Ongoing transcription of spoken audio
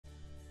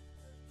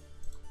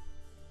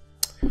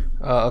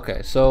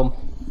Okay, so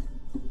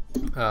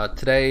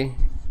today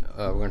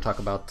we're going to talk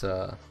about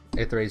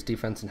Aether's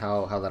defense and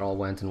how that all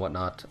went and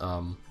whatnot.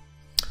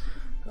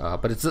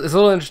 But it's a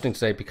little interesting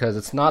today because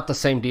it's not the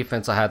same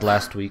defense I had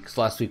last week. 'Cause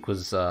last week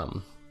was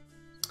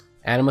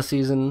Anima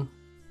season.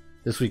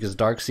 This week is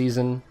Dark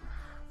season.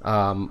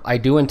 I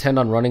do intend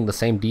on running the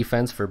same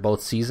defense for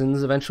both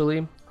seasons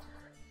eventually.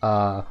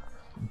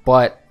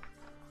 But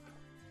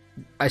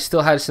I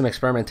still had some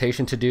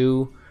experimentation to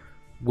do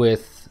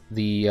with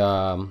the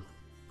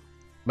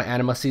my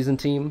Anima season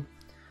team,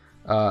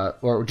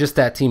 or just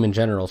that team in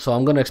general. So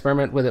I'm going to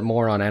experiment with it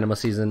more on Anima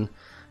season,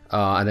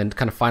 and then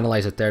kind of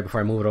finalize it there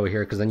before I move it over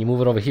here. Because then you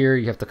move it over here,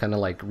 you have to kind of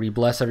like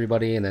re-bless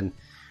everybody, and then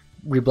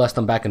re-bless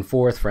them back and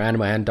forth for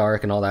Anima and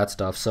Dark and all that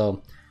stuff.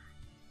 So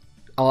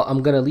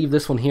I'm going to leave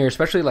this one here,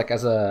 especially like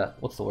as a,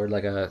 what's the word,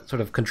 like a sort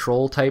of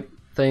control type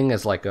thing,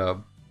 as like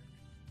a,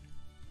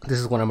 this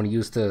is what I'm going to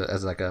use to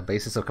as like a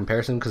basis of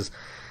comparison. Because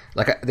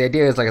like the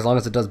idea is like as long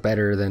as it does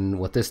better than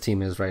what this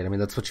team is, right? I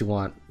mean, that's what you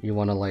want. You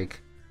want to like,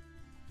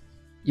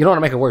 you don't want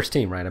to make a worse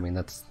team, right? I mean,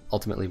 that's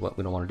ultimately what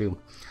we don't want to do.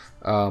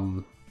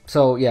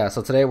 So yeah,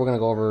 so today we're gonna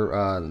go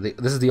over.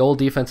 This is the old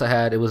defense I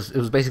had. It was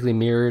basically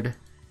mirrored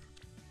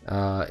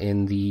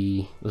in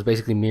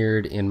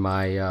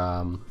my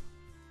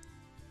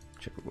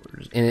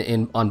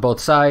on both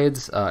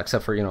sides,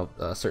 except for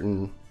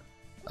certain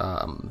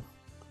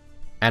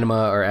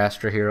Anima or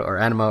Astra here, or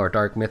Anima or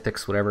Dark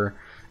Mythics, whatever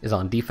is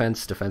on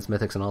defense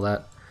mythics and all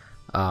that.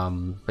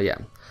 But yeah,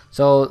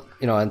 so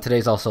and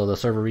today's also the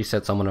server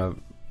reset, so I'm gonna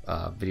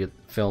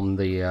film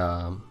the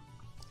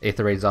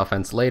Aether Raid's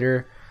offense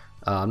later.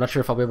 I'm not sure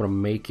if I'll be able to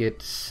make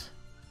it,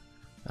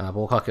 but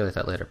we'll calculate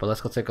that later. But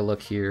let's go take a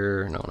look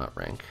here. No, not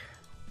rank,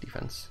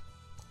 defense.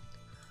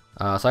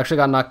 So I actually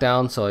got knocked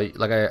down. So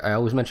like I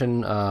always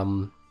mention, I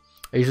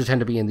usually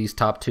tend to be in these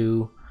top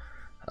two.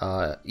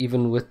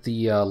 Even with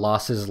the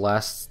losses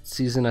last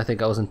season, I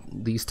think I was in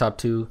these top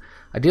two.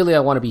 Ideally, I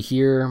want to be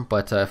here,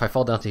 but if I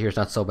fall down to here, it's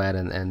not so bad.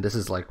 And this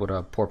is like what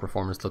a poor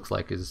performance looks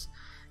like, is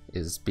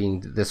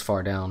being this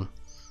far down.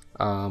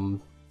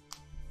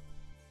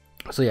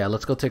 So yeah,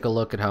 let's go take a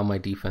look at how my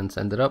defense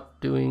ended up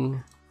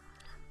doing.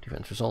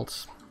 Defense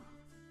results.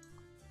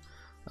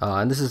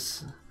 And this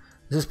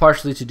is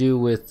partially to do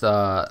with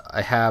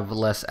I have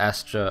less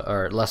Astra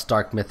or less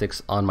Dark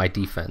Mythics on my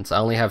defense. I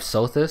only have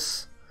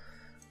Sothis.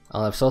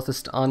 I'll have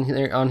Sothis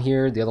on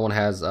here. The other one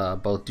has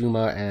both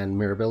Duma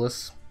and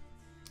Mirabilis.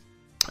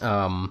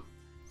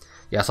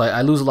 Yeah, so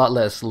I lose a lot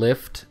less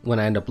lift when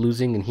I end up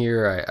losing, and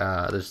here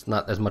there's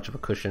not as much of a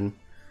cushion.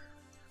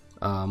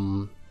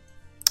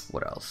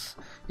 What else?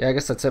 Yeah, I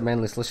guess that's it,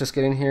 man. Let's just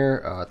get in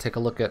here, take a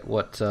look at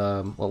what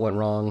went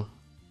wrong,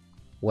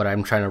 what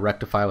I'm trying to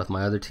rectify with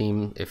my other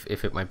team,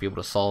 if it might be able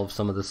to solve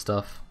some of this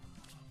stuff.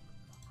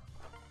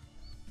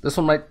 This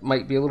one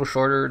might be a little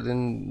shorter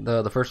than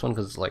the first one,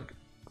 because like,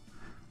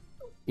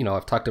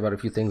 I've talked about a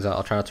few things.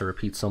 I'll try not to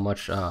repeat so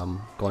much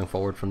going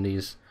forward from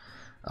these.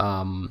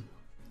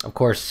 Of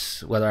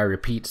course, whether I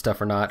repeat stuff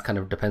or not kind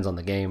of depends on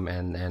the game,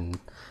 and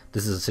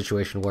this is a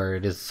situation where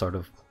it is sort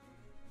of,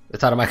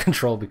 it's out of my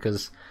control,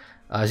 because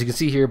as you can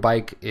see here,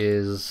 Bike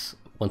is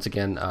once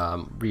again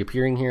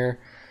reappearing here,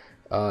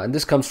 and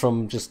this comes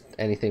from just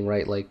anything,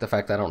 right? Like the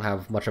fact that I don't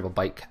have much of a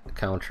Bike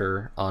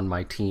counter on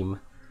my team,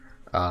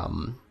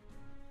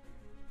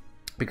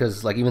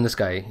 because like even this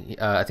guy,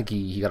 I think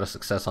he got a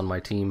success on my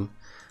team.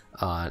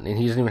 And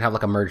he doesn't even have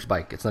like a merged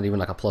Bike. It's not even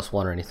like a +1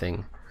 or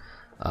anything.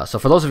 So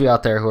for those of you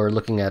out there who are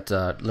looking at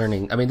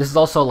learning, I mean, this is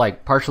also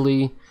like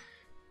partially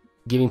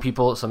giving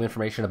people some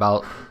information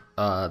about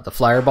the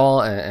flyer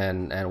ball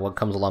and what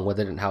comes along with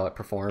it and how it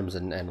performs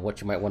and what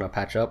you might want to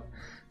patch up.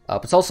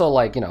 But it's also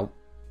like,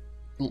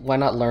 why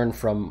not learn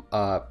from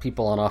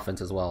people on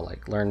offense as well?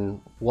 Like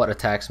learn what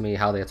attacks me,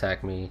 how they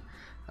attack me.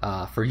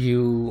 For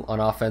you on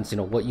offense,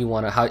 what you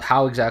want to,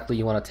 how exactly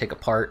you want to take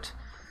apart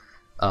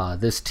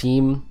this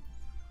team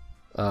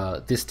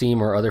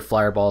or other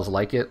flyer balls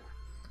like it.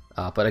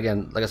 But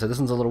again, like I said, this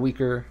one's a little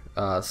weaker.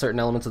 Certain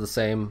elements are the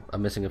same.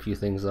 I'm missing a few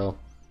things though.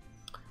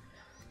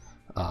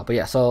 But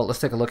yeah, so let's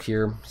take a look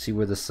here, see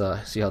where this,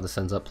 see how this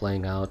ends up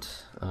playing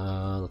out.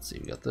 Let's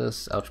see, we got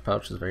this. Ouch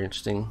Pouch is very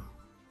interesting.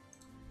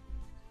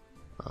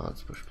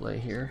 Let's push play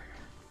here.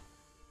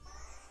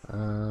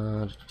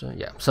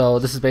 Yeah, so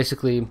this is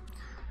basically,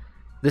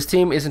 this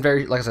team isn't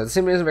very, like I said, this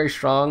team isn't very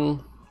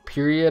strong,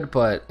 period.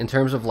 But in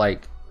terms of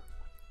like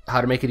how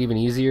to make it even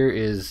easier,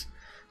 is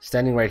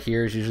standing right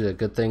here is usually a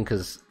good thing,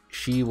 because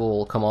she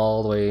will come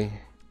all the way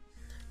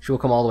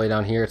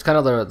down here. It's kind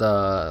of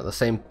the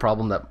same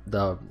problem that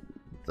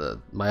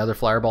my other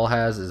flyer ball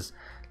has, is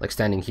like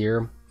standing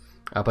here,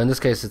 but in this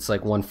case it's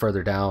like one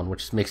further down,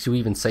 which makes you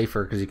even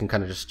safer, because you can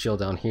kind of just chill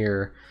down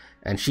here,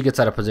 and she gets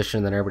out of position,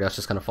 and then everybody else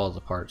just kind of falls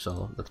apart.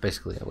 So that's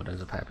basically what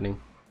ends up happening.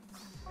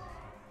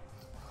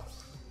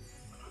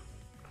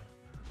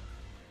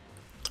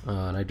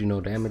 And I do no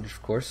damage,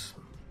 of course.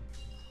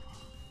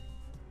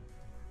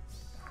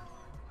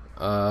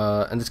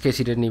 In this case,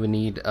 he didn't even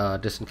need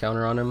distant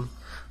counter on him.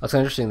 That's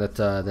kind of interesting that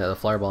the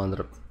flyer ball ended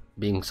up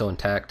being so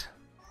intact.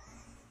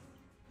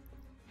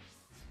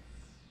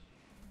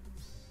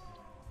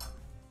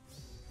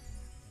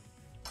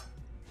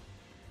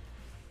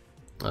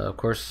 Of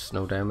course,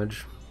 no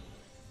damage.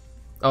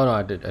 Oh no,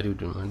 I do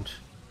damage.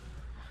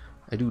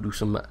 I do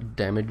some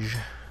damage.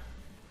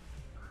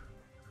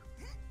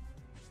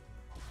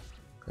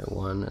 Okay,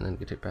 1 and then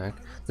get it back.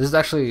 This is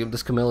actually,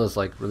 this Camilla is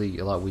like really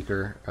a lot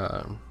weaker.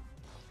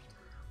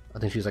 I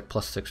think she's like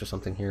 +6 or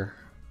something here.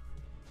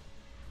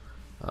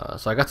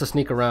 So I got to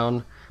sneak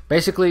around.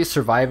 Basically,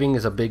 surviving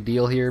is a big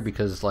deal here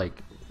because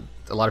like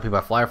a lot of people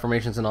have flyer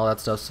formations and all that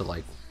stuff. So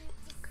like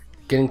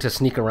getting to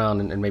sneak around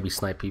and maybe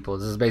snipe people.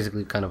 This is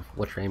basically kind of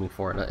what you're aiming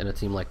for in a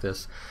team like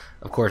this.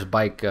 Of course,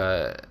 Bike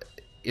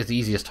is the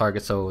easiest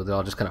target, so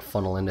they'll just kind of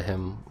funnel into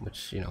him,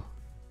 which, you know.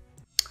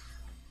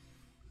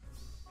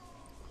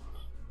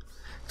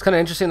 It's kind of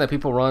interesting that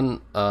people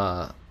run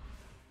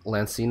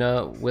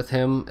Lancina with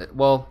him.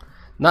 Well,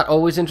 not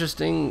always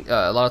interesting.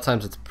 A lot of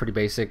times it's pretty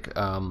basic,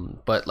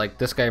 but like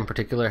this guy in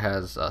particular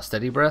has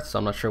steady breath, so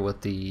I'm not sure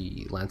what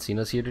the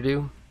Lancina's here to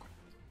do.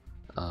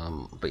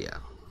 But yeah.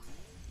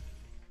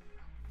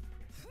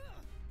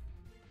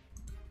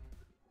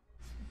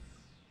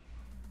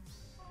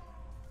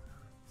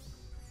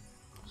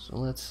 So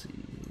let's see.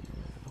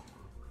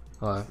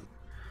 Oh, I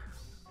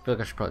feel like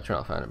I should probably turn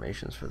off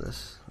animations for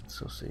this. Let's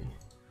go see.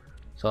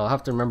 So I'll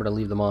have to remember to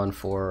leave them on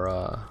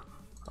for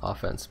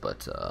offense,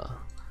 but I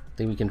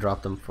think we can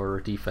drop them for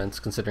defense,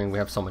 considering we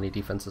have so many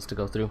defenses to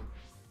go through.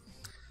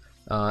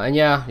 And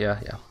yeah.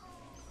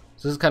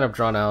 So this is kind of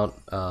drawn out.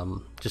 I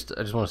just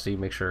want to see,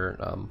 make sure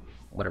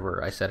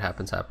whatever I said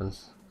happens.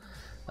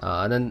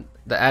 And then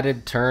the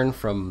added turn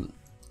from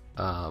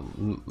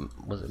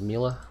was it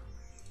Mila?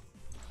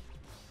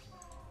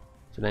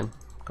 What's her name?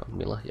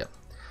 Mila. Yep.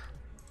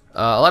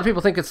 A lot of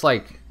people think it's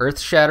like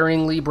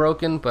earth-shatteringly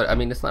broken, but I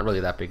mean it's not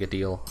really that big a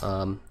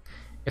deal.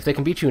 If they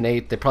can beat you in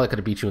 8, they probably could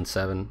have beat you in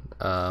 7.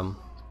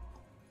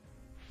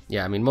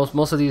 Yeah, I mean most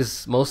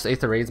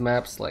Aether Raids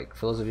maps, like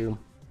for those of you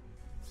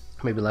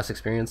maybe less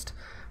experienced,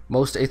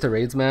 most Aether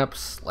Raids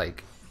maps,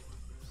 like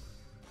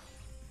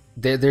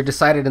they're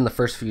decided in the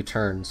first few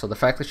turns. So the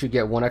fact that you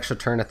get one extra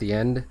turn at the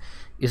end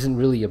isn't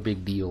really a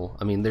big deal.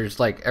 I mean, there's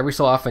like every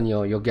so often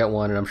you'll get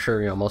one, and I'm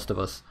sure most of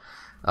us.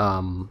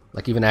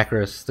 Like even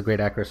Acarus, the great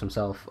Acarus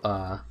himself,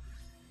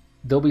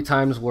 there'll be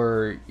times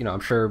where I'm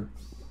sure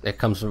it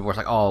comes from where it's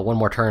like, oh, one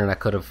more turn and I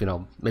could have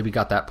maybe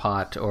got that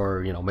pot,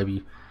 or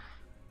maybe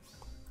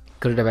it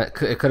could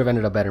have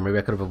ended up better. Maybe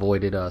I could have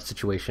avoided a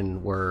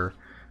situation where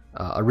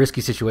a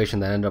risky situation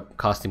that ended up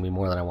costing me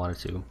more than I wanted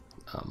to.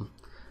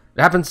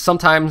 It happens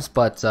sometimes,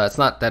 but it's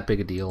not that big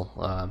a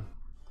deal.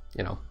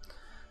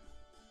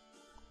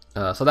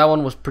 So that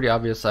one was pretty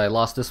obvious. I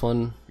lost this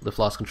one. Lift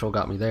loss control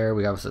got me there.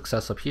 We have a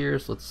success up here.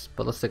 So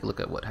let's take a look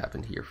at what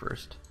happened here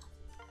first.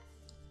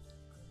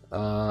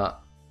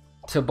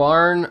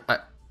 Tabarn,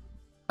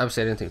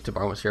 obviously I didn't think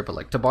Tabarn was here, but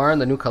like Tabarn,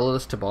 the new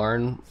colorless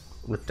Tabarn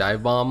with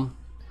dive bomb.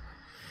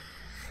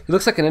 It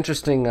looks like an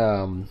interesting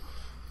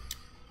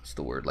what's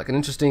the word? Like an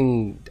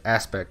interesting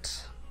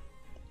aspect.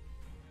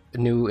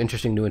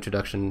 Interesting new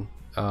introduction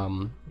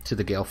to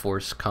the Gale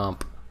Force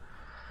comp.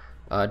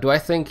 Do I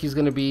think he's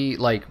gonna be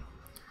like?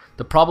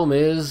 The problem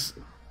is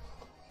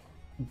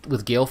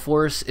with Gale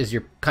Force is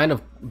you're kind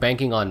of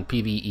banking on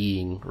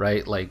PvEing,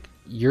 right? Like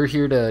you're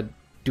here to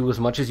do as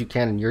much as you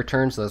can in your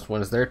turn, so that's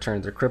when it's their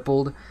turn, they're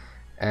crippled,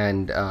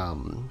 and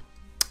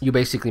you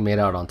basically made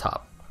out on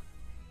top.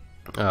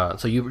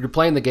 So you're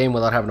playing the game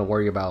without having to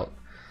worry about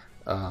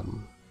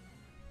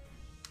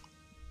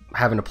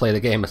having to play the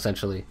game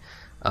essentially.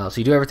 So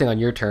you do everything on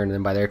your turn, and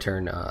then by their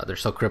turn, they're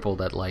so crippled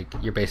that like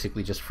you're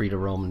basically just free to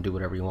roam and do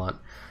whatever you want.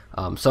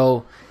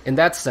 So in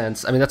that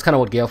sense, I mean that's kind of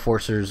what Gale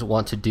Forcers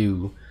want to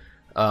do.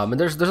 And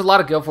there's a lot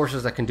of Gale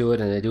Forcers that can do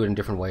it, and they do it in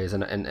different ways,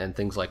 and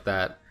things like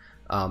that.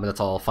 And that's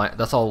all fine.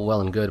 That's all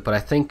well and good. But I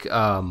think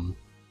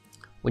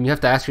when you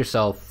have to ask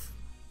yourself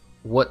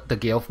what the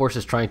Gale Force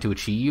is trying to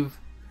achieve,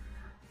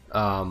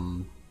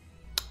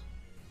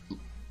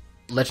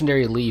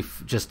 Legendary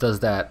Leaf just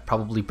does that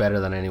probably better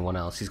than anyone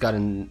else. He's got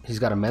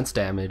immense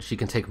damage. He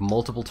can take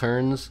multiple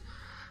turns.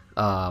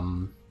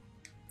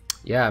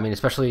 Yeah, I mean,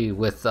 especially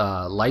with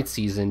Light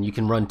Season, you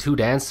can run 2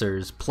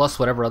 Dancers plus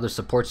whatever other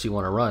supports you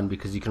want to run,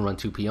 because you can run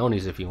 2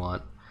 Peonies if you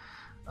want.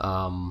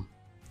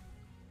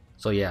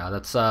 So yeah,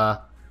 that's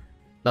not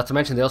to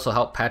mention they also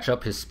help patch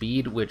up his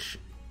speed, which,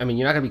 I mean,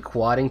 you're not gonna be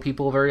quadding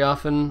people very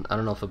often. I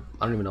don't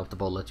even know if the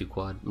boat lets you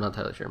quad. I'm not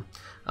entirely sure.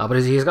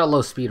 But he's got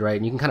low speed, right?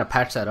 And you can kind of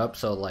patch that up,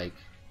 so like,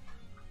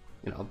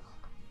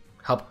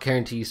 help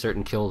guarantee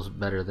certain kills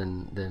better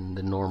than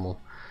normal.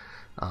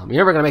 You're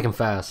never gonna make him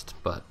fast,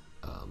 but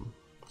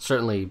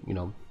certainly,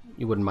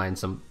 you wouldn't mind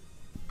some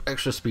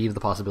extra speed, the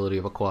possibility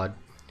of a quad.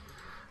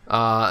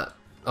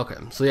 Okay,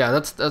 so yeah,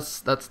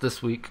 that's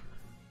this week,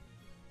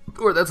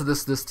 or that's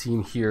this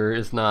team here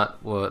is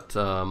not what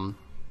the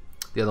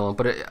other one,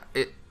 but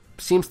it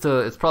seems to,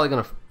 it's probably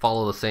gonna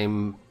follow the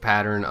same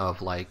pattern of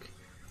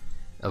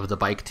the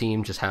Bike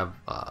team. Just have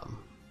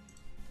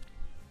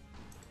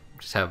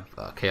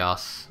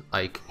Chaos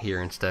Ike here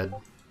instead.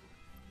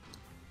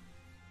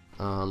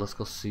 Let's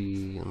go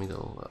see. Let me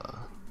go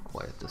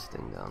quiet this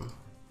thing down.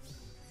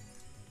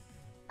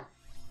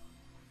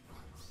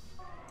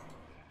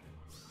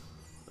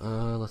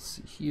 Let's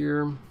see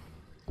here.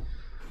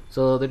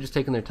 So they're just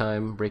taking their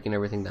time, breaking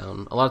everything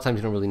down. A lot of times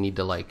you don't really need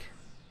to like.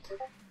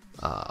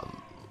 I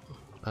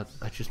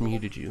just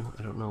muted you.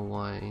 I don't know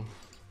why.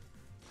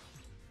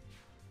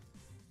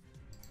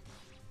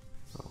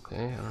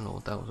 Okay, I don't know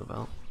what that was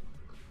about.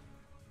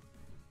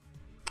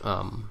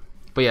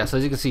 But yeah, so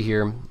as you can see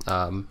here,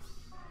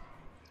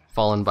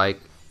 Fallen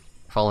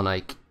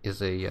Ike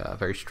is a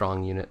very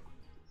strong unit.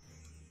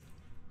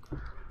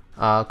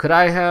 Could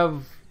I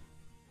have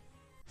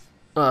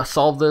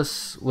solved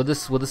this? Would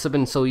this have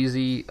been so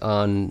easy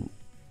on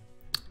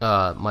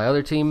my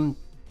other team?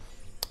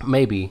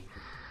 Maybe.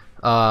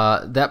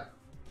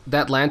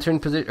 That lantern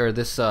position, or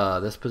this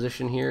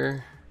position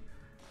here,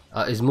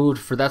 is moved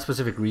for that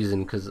specific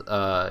reason, because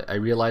I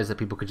realized that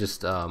people could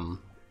just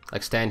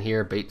like stand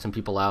here, bait some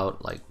people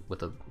out, like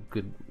with a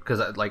good,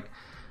 because like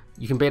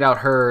you can bait out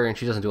her and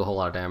she doesn't do a whole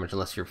lot of damage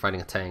unless you're fighting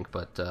a tank.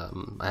 But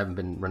I haven't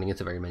been running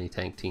into very many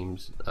tank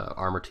teams,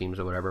 armor teams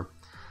or whatever.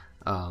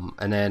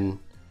 And then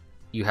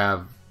you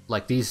have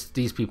like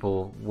these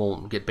people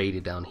won't get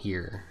baited down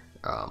here.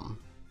 But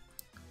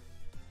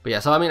yeah,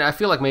 so I mean, I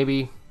feel like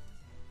maybe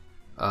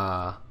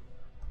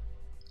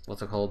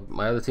what's it called?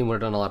 My other team would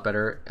have done a lot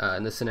better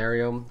in this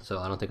scenario, so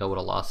I don't think I would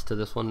have lost to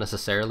this one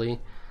necessarily.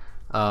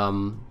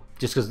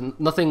 Just because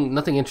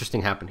nothing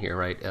interesting happened here,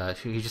 right?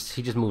 He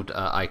just moved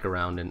Ike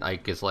around, and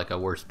Ike is like a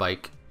worse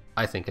bike,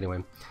 I think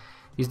anyway.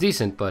 He's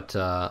decent, but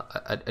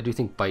I do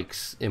think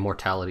Bike's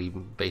immortality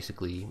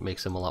basically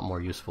makes him a lot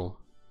more useful.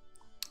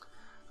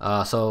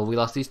 So we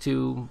lost these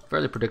two,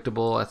 fairly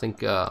predictable. I think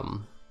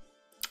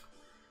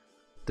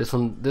this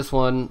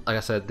one, like I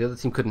said, the other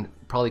team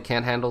probably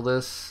can't handle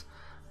this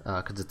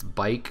because it's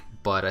Bike.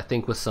 But I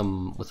think with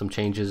some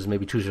changes,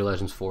 maybe Choose Your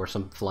Legends 4,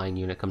 some flying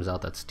unit comes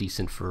out that's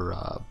decent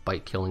for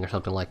bite killing or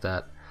something like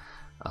that.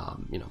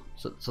 You know,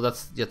 so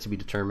that's yet to be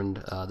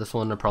determined. This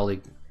one I probably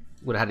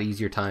would have had an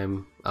easier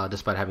time,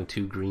 despite having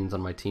 2 greens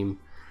on my team,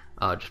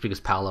 just because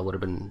Pala would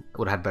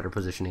have had better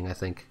positioning, I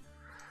think.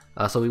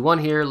 So we won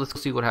here. Let's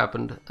see what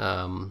happened.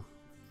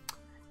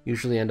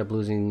 Usually end up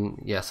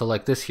losing. Yeah, so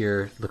like this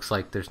here looks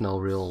like there's no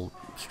real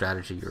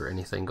strategy or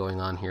anything going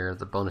on here.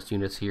 The bonus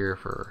units here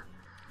for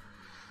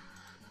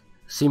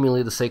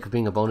seemingly the sake of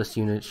being a bonus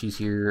unit. She's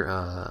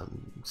here,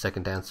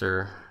 second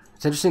dancer.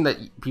 It's interesting that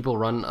people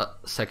run a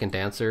second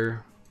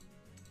dancer.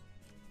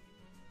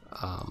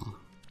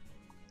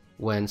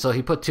 So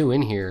he put 2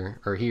 in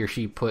here, or he or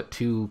she put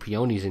 2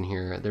 peonies in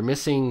here. They're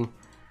missing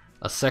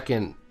a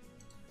second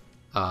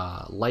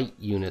light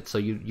unit. So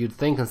you'd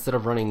think instead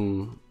of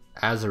running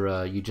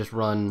Azura, you just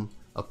run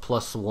a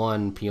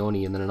 +1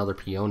 peony and then another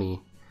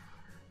peony.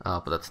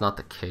 But that's not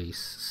the case.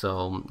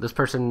 So this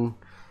person,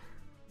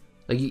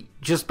 like,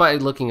 just by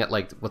looking at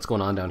like what's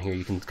going on down here,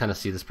 you can kind of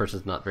see this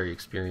person's not very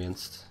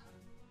experienced,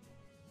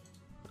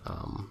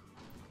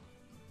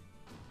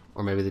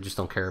 or maybe they just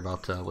don't care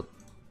about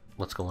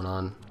what's going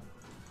on.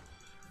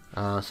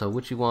 So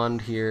Witchy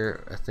Wand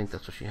here, I think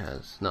that's what she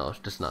has. No, it's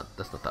just not.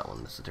 That's not that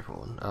one. That's a different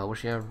one. What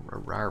does she have? A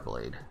Rare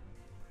Blade.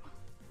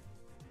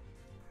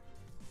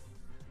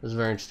 This is a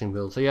very interesting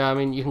build. So yeah, I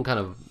mean, you can kind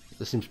of.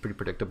 This seems pretty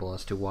predictable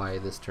as to why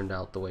this turned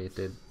out the way it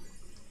did.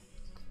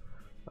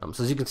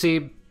 So as you can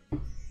see,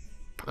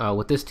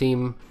 with this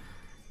team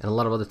and a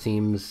lot of other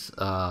teams,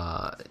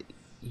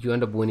 you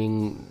end up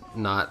winning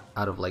not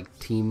out of like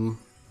team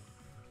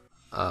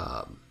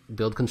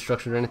build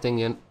construction or anything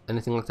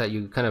like that.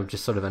 You kind of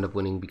just sort of end up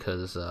winning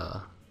because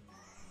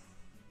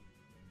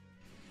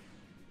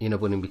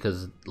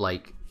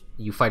like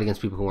you fight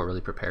against people who weren't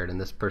really prepared,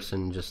 and this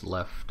person just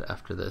left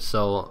after this.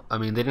 So I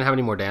mean, they didn't have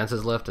any more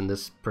dances left, and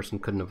this person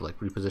couldn't have like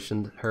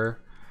repositioned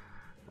her.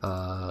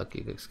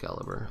 Gig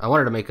Excalibur. I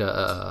wanted to make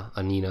a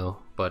Nino,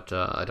 but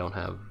I didn't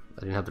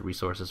have the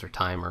resources or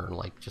time or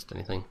like just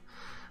anything.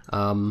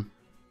 But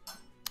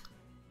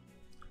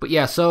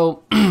yeah,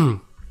 so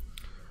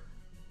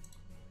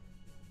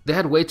they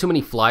had way too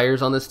many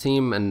flyers on this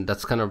team, and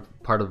that's kind of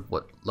part of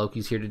what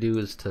Loki's here to do,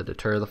 is to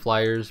deter the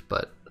flyers.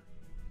 But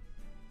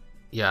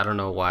yeah, I don't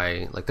know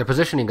why. Like, their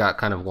positioning got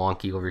kind of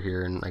wonky over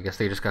here, and I guess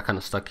they just got kind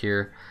of stuck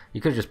here. You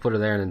could have just put her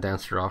there and then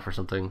danced her off or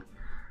something.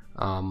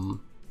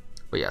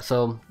 But yeah,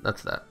 so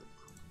that's that.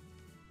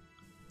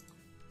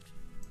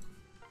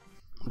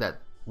 That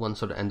one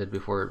sort of ended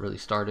before it really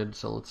started,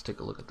 so let's take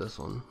a look at this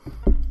one.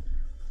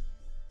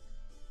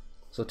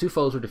 So 2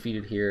 foes were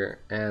defeated here,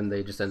 and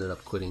they just ended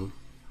up quitting.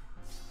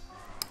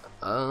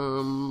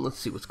 Let's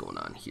see what's going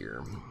on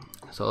here.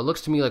 So it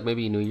looks to me like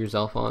maybe New Year's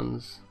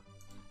Alphons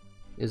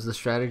is the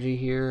strategy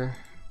here.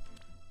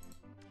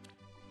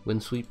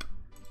 Wind Sweep.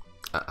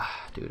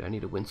 Dude, I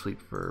need a Wind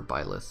Sweep for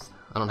Byleth.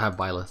 I don't have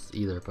Byleth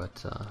either,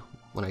 but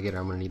when I get her,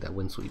 I'm gonna need that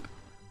Wind Sweep.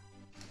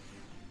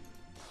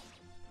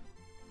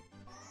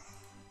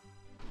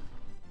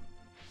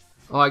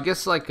 Oh, I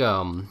guess like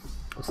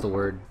what's the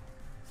word?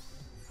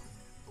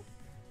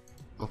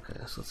 Okay,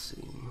 so let's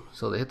see.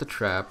 So they hit the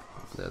trap.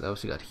 They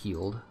obviously got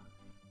healed.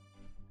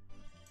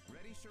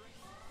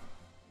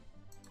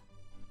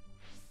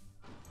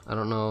 I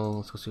don't know.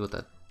 Let's go see what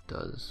that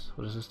does.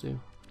 What does this do?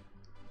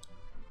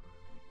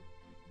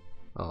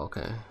 Oh,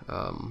 okay.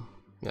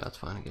 Yeah, that's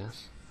fine, I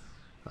guess.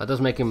 It does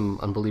make him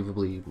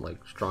unbelievably like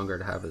stronger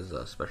to have his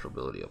special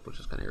ability up, which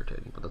is kind of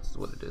irritating, but that's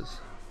what it is.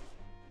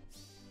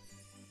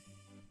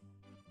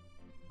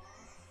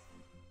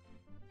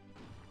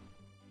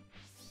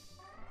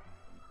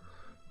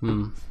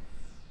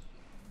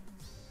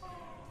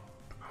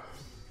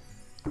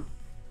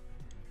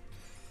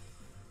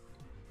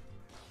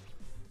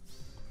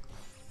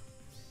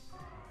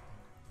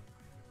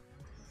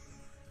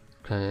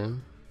 Okay.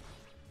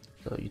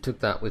 So you took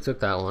that. We took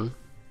that one.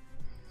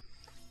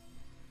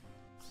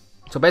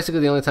 So basically,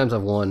 the only times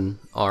I've won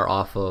are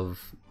off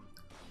of,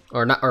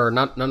 or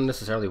not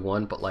necessarily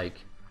won, but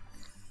like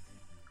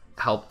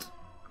helped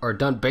or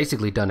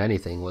basically done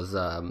anything was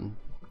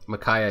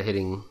Micaiah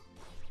hitting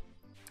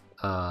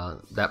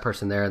that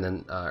person there, and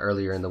then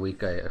earlier in the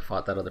week I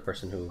fought that other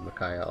person who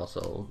Micaiah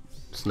also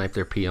sniped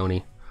their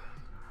peony.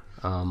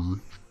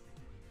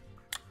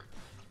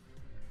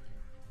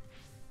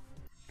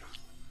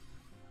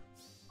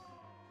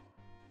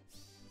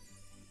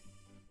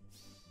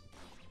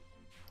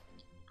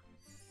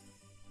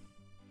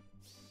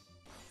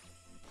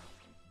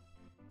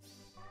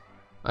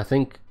 I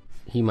think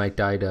he might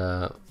die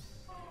to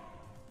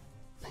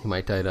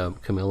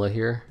Camilla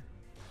here.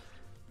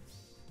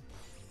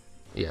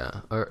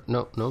 Yeah, or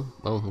no.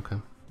 Oh, okay.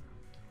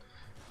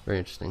 Very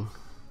interesting.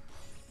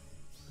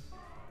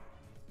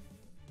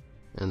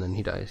 And then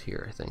he dies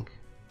here, I think.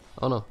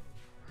 Oh no,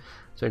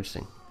 it's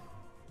interesting.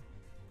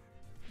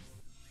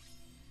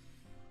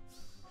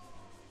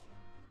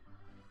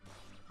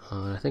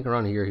 I think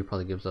around here he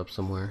probably gives up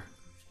somewhere.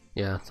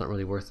 Yeah, it's not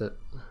really worth it.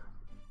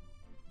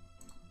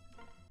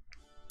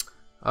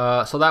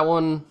 So that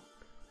one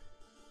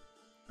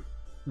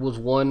was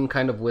one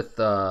kind of with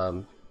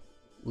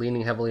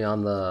leaning heavily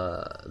on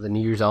the New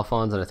Year's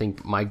Alphons, and I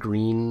think my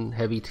green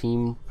heavy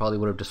team probably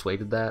would have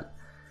dissuaded that.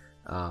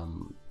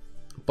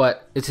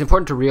 But it's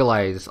important to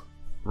realize,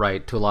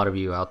 right, to a lot of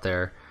you out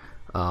there,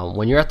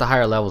 when you're at the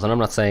higher levels, and I'm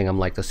not saying I'm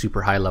like the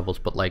super high levels,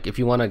 but like if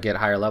you want to get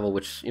higher level,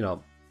 which, you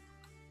know,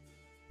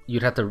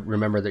 you'd have to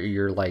remember that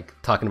you're like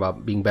talking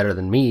about being better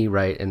than me,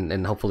 right?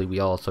 And hopefully we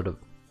all sort of,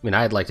 I mean,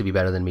 I'd like to be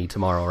better than me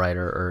tomorrow, right?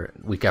 Or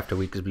week after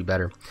week is be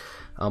better.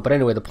 But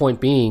anyway, the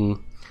point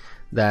being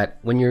that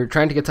when you're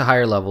trying to get to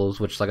higher levels,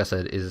 which, like I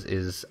said,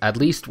 is at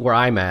least where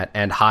I'm at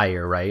and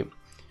higher, right?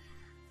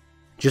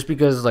 Just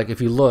because, like,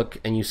 if you look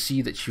and you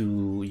see that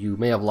you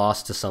may have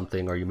lost to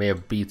something or you may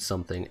have beat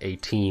something, a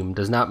team,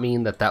 does not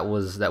mean that that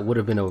would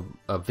have been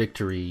a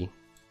victory.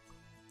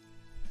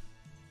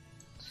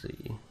 Let's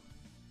see.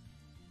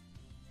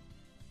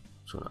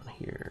 What's going on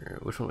here?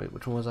 Which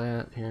one was I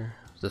at here?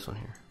 It's this one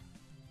here.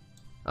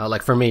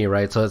 Like for me,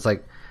 right? So it's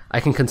like I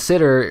can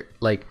consider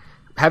like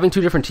having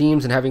two different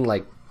teams and having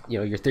like, you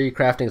know, your theory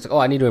crafting. It's like, oh,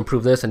 I need to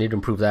improve this, I need to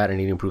improve that, I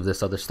need to improve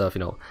this other stuff. You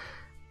know,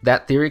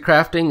 that theory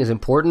crafting is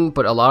important,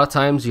 but a lot of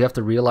times you have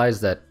to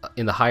realize that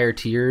in the higher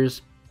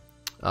tiers,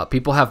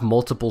 people have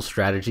multiple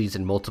strategies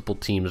and multiple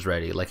teams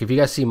ready. Like if you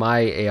guys see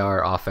my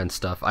AR offense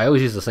stuff, I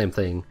always use the same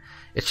thing.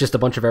 It's just a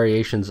bunch of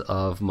variations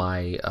of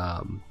my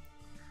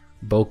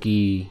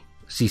Boki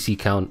CC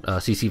count,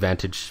 CC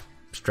Vantage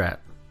strat.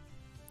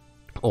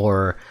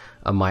 Or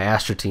my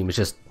Astra team is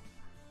just,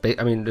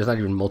 I mean, there's not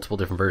even multiple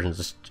different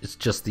versions. It's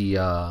just the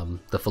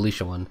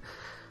Felicia one.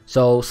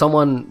 So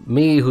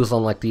me who's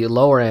on like the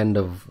lower end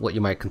of what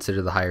you might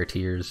consider the higher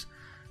tiers,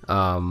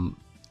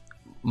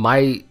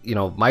 my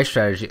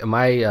strategy,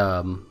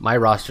 my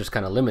roster is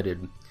kind of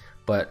limited.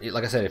 But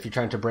like I said, if you're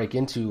trying to break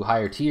into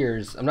higher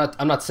tiers, I'm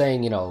not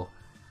saying, you know,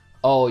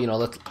 oh, you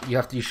know,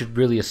 you should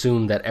really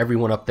assume that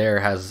everyone up there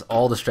has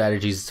all the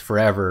strategies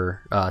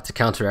forever to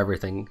counter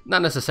everything.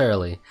 Not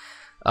necessarily.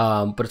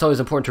 But it's always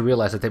important to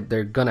realize that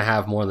they're gonna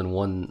have more than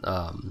one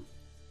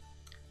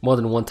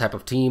type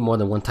of team, more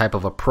than one type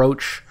of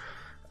approach,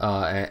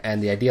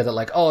 and the idea that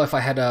like, oh, if I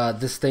had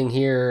this thing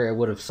here, it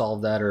would have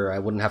solved that, or I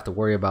wouldn't have to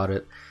worry about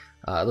it.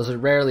 Those are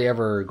rarely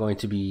ever going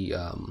to be.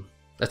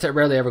 That's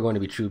rarely ever going to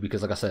be true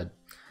because, like I said,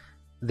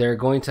 they're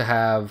going to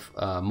have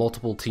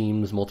multiple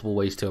teams, multiple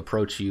ways to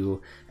approach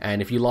you,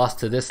 and if you lost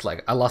to this,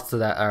 like I lost to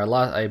that, or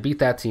I beat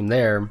that team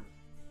there.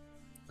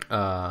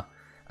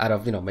 Out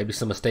of, you know, maybe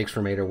some mistakes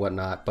were made or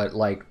whatnot, but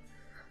like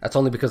that's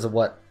only because of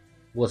what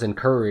he was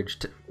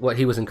encouraged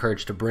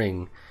to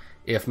bring.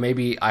 If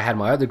maybe I had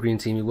my other green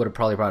team, he would have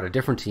probably brought a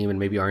different team, and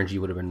maybe RNG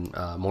would have been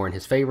more in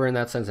his favor in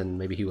that sense, and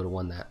maybe he would have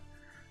won that.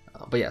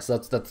 But yeah, so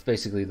that's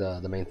basically the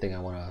main thing I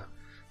want to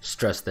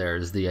stress there,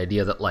 is the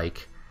idea that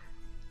like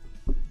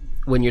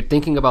when you're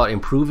thinking about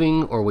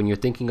improving or when you're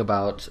thinking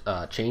about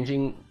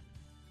changing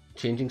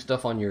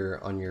stuff on your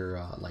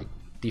like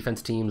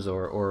defense teams,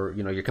 or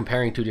you know, you're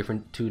comparing two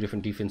different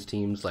defense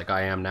teams like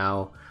I am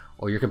now,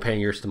 or you're comparing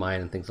yours to mine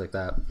and things like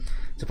that,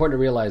 it's important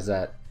to realize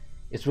that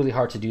it's really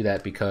hard to do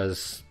that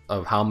because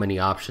of how many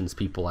options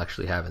people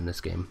actually have in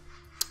this game,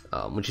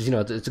 which is, you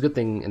know, it's a good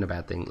thing and a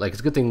bad thing. Like it's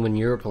a good thing when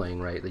you're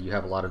playing, right, that you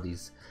have a lot of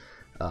these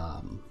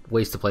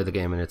ways to play the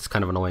game, and it's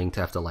kind of annoying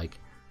to have to like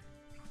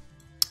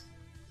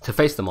to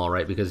face them all,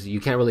 right? Because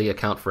you can't really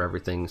account for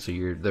everything. So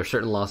there's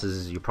certain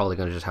losses you're probably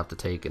going to just have to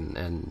take,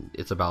 and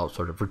it's about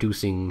sort of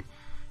reducing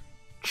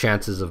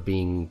chances of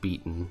being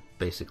beaten,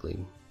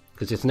 basically.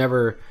 Because it's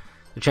never,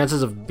 the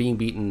chances of being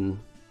beaten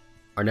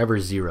are never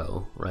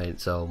zero, right?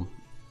 So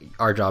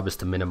our job is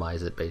to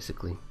minimize it,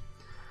 basically.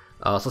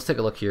 So let's take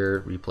a look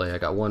here. Replay. I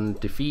got one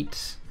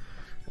defeat,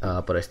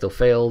 but I still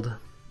failed.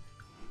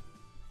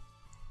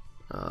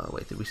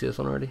 Wait, did we see this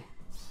one already?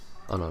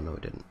 Oh no, we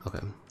didn't. Okay.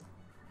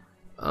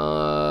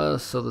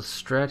 So the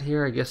strat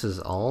here, I guess, is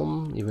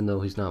Alm, even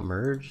though he's not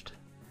merged.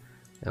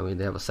 And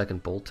they have a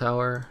second Bolt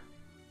Tower.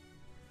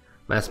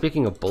 Man,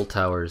 speaking of Bolt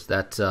Towers,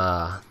 that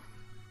a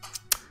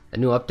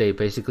new update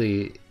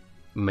basically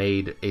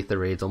made Aether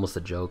raids almost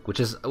a joke, which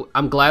is,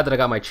 I'm glad that I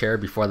got my chair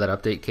before that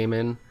update came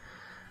in.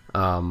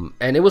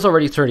 And it was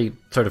already sort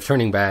of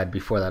turning bad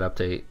before that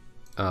update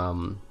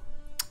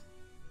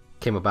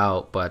came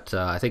about, but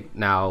I think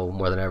now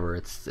more than ever,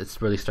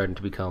 it's really starting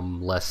to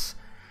become less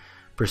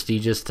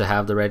prestigious to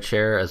have the red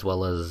chair as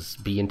well as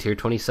be in tier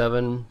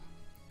 27.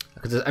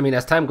 Because I mean,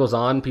 as time goes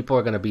on, people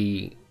are going to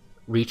be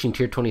reaching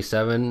tier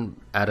 27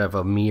 out of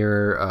a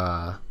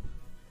mere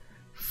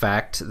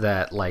fact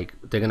that like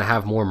they're going to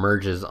have more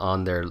merges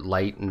on their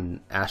light and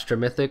Astra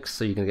mythics,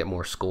 so you can get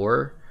more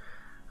score.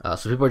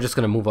 So people are just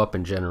going to move up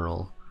in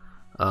general.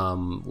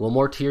 Will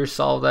more tiers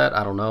solve that?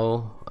 I don't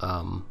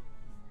know.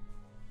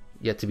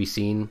 Yet to be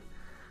seen.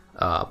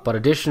 But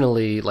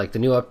additionally, like the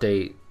new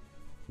update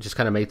just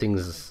kind of made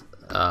things...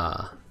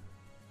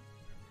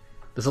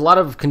 there's a lot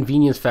of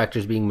convenience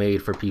factors being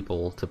made for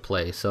people to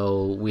play.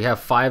 So we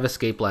have 5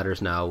 escape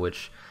ladders now,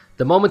 which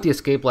the moment the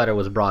escape ladder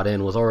was brought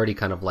in was already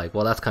kind of like,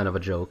 well, that's kind of a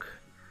joke.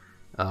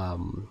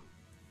 And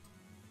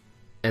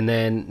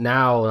then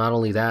now, not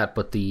only that,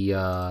 but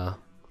the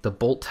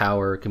Bolt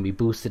Tower can be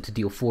boosted to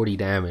deal 40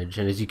 damage.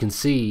 And as you can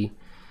see,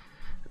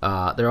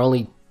 there are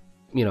only,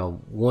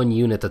 one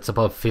unit that's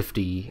above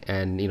 50.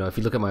 And, if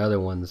you look at my other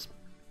ones,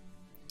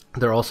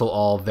 they're also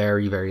all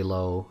very, very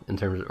low in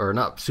terms of, or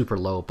not super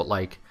low, but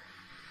like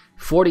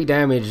 40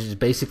 damage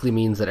basically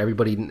means that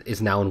everybody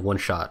is now in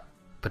one-shot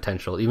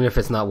potential. Even if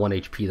it's not 1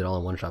 HP, they're all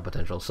in one-shot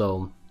potential.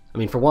 So, I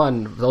mean, for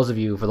those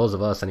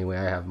of us anyway,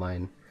 I have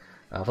mine.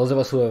 For those of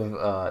us who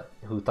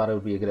thought it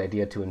would be a good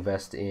idea to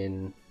invest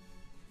in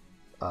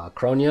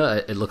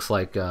Kronia, it looks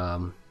like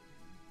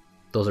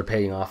those are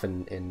paying off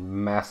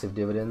in massive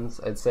dividends,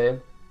 I'd say.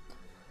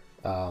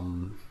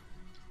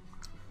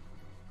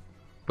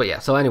 But yeah,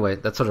 so anyway,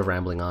 that's sort of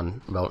rambling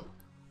on about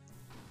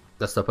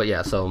that stuff. But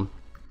yeah, so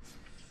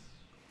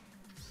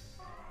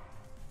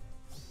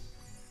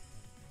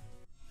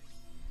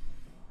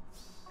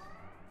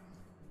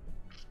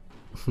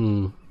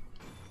okay,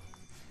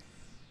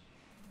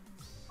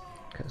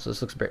 so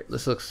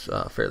this looks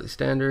fairly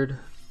standard.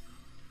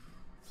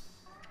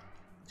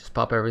 Just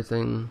pop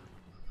everything.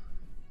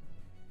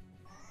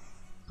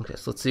 Okay,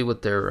 so let's see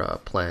what their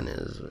plan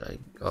is.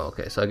 Oh,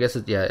 okay, so I guess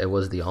it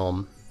was the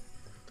Alm.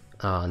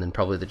 And then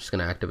probably they're just going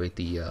to activate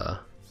the,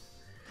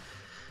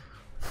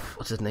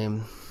 what's his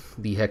name?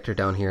 The Hector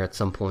down here at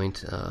some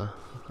point. I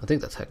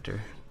think that's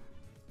Hector.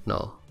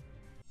 No.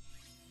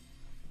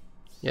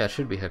 Yeah, it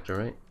should be Hector,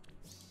 right?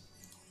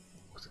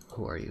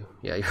 Who are you?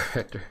 Yeah, you're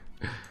Hector.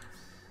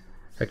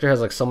 Hector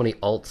has like so many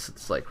alts,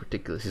 it's like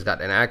ridiculous. He's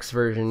got an axe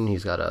version,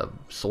 he's got a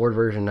sword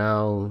version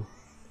now.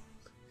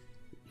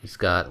 He's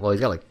got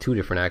like 2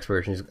 different axe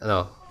versions.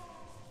 No,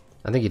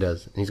 I think he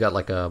does. He's got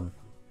like a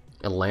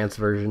lance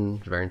version.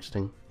 It's very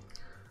interesting.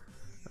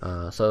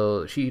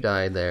 So she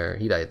died there.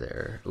 He died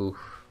there. Oof.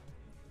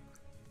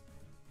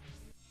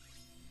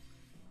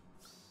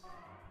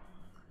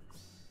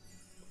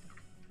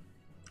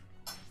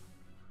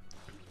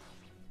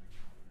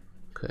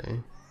 Okay.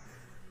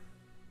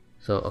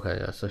 So okay,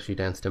 yeah, so she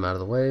danced him out of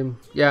the way.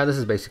 Yeah, this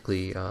is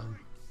basically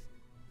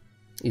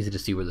easy to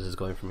see where this is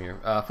going from here.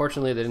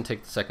 Fortunately, they didn't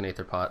take the second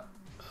Aether pot,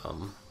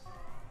 so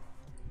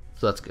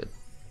that's good.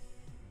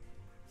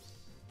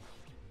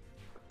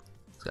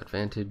 It's got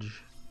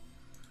Vantage.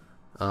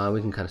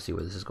 We can kind of see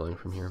where this is going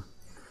from here.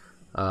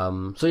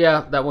 So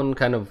yeah, that one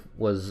kind of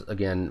was,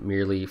 again,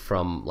 merely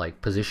from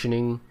like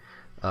positioning.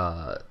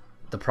 The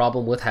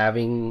problem with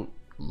having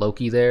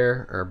Loki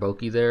there, or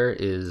Boki there,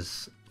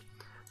 is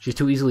she's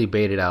too easily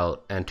baited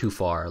out and too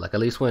far. Like, at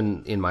least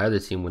when in my other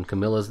team, when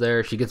Camilla's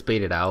there, she gets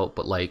baited out,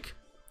 but like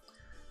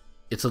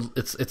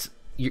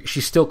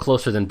she's still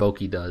closer than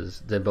Boki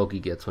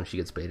gets when she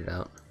gets baited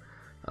out.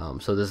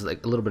 So there's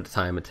like a little bit of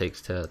time it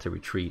takes to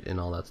retreat and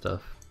all that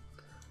stuff.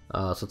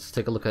 So let's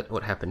take a look at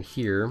what happened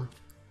here.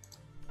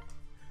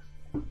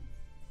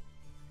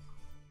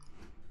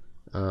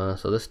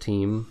 So this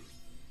team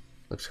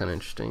looks kind of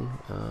interesting.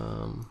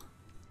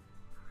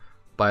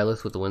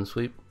 Byleth with the wind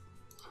sweep,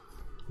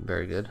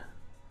 very good.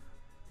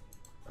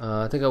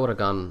 I think I would have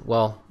gone,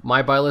 well,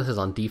 my Byleth is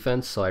on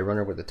defense, so I run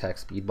her with attack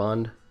speed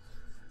bond.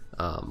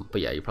 But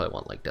yeah, you probably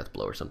want like death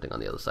blow or something on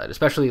the other side,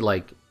 especially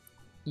like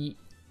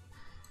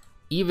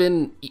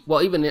even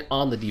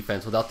on the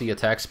defense without the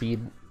attack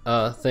speed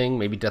thing.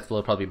 Maybe death blow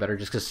would probably be better,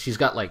 just because she's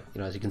got, like,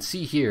 as you can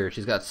see here,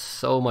 she's got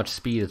so much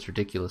speed, it's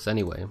ridiculous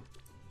anyway.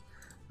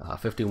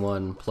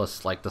 51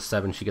 plus like the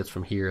 7 she gets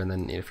from here, and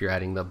then if you're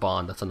adding the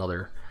bond, that's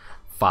another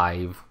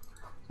 5.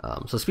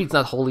 So speed's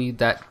not wholly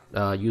that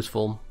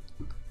useful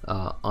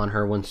on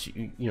her once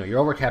you're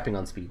overcapping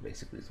on speed,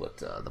 basically is what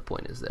the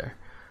point is there.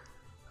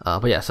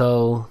 But yeah,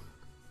 so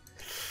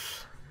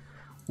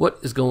what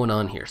is going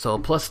on here? So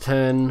plus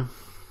 10,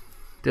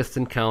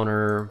 distant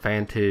counter,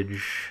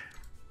 vantage,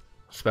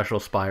 special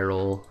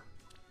spiral,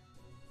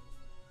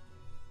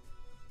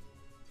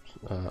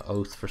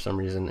 oath for some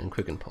reason, and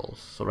quick impulse.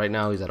 So right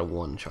now he's at a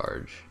 1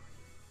 charge,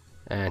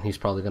 and he's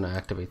probably going to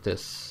activate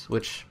this,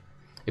 which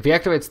if he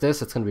activates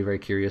this, it's going to be very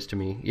curious to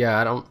me. Yeah,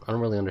 I don't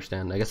really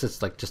understand. I guess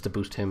it's like just to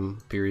boost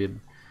him, period,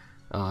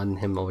 on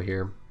him over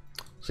here.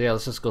 So yeah,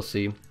 let's just go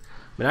see. I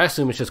mean, I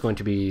assume it's just going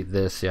to be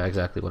this. Yeah,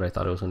 exactly what I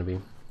thought it was going to be.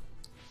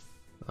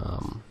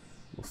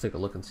 Let's take a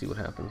look and see what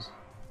happens.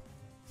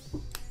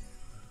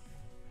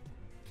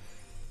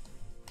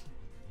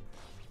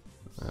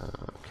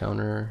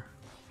 Counter,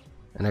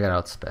 and I got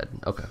outsped.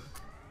 Okay.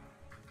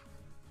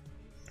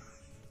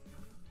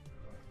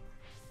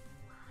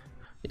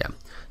 Yeah.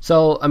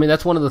 So, I mean,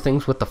 that's one of the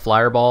things with the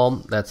flyer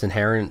ball that's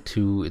inherent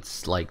to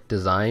its like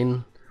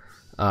design.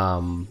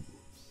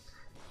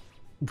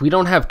 We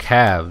don't have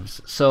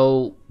calves,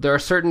 so there are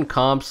certain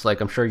comps, like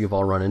I'm sure you've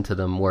all run into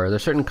them, where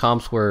there's certain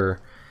comps where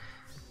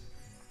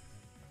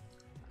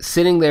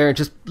sitting there,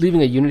 just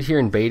leaving a unit here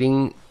and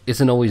baiting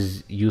isn't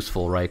always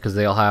useful, right? Because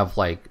they'll have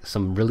like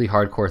some really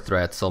hardcore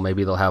threats. So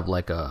maybe they'll have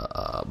like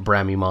a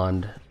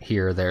Bramimond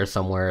here or there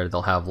somewhere.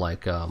 They'll have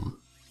like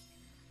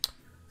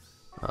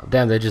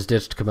damn, they just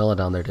ditched Camilla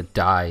down there to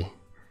die.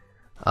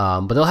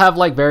 But they'll have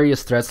like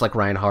various threats like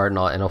Reinhardt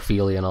and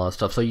Ophelia and all that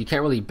stuff. So you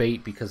can't really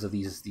bait because of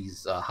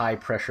these high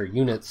pressure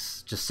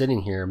units just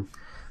sitting here.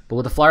 But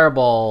with the flyer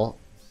ball,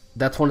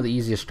 that's one of the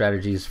easiest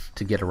strategies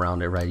to get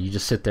around it, right? You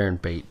just sit there and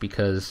bait,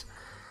 because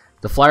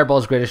the flyer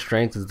ball's greatest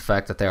strength is the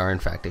fact that they are in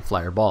fact a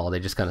flyer ball. They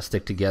just kind of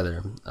stick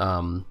together.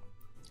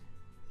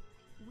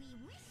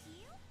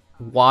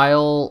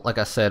 While, like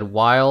I said,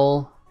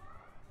 while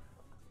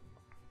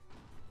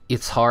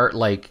it's hard,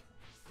 like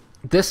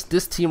this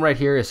team right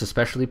here is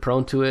especially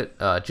prone to it,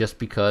 just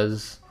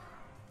because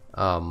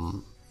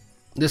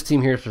this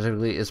team here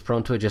specifically is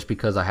prone to it just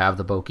because I have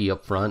the Boki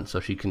up front, so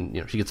she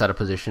can, she gets out of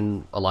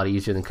position a lot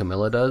easier than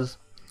Camilla does.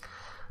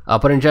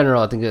 But in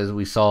general, I think as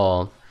we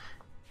saw,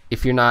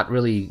 if you're not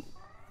really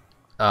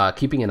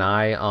keeping an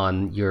eye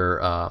on your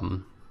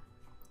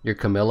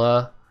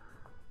Camilla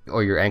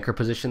or your anchor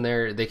position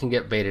there, they can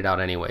get baited out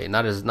anyway.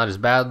 Not as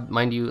bad,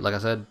 mind you, like I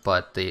said,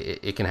 but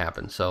it can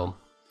happen. So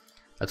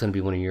that's going to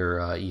be one of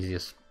your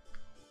easiest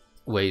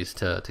ways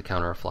to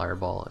counter a flyer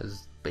ball,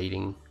 is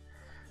baiting.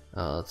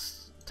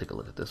 Let's take a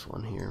look at this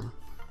one here.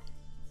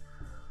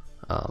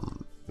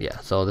 Yeah,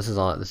 so this is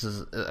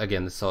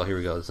again, so here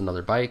we go. This is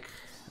another bike.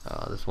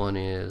 This one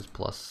is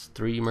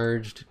 +3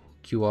 merged,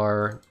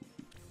 QR,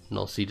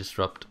 no C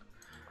disrupt.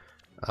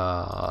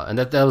 And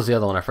that was the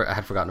other one. I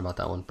had forgotten about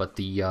that one. But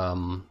the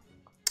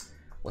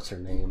what's her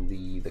name?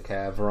 The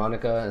Cav,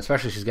 Veronica,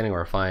 especially she's getting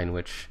refine,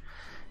 which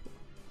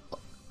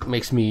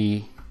makes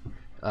me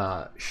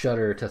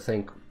shudder to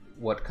think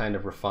what kind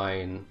of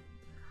refine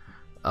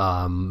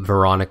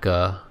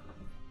Veronica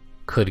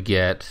could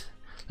get.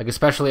 Like,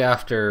 especially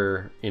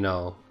after,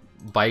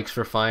 Bike's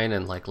refine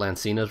and like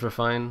Lancina's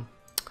refine.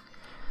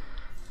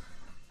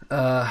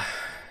 I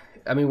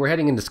mean, we're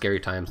heading into scary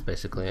times,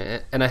 basically.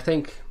 And I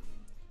think,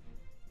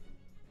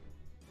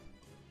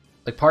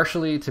 like,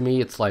 partially to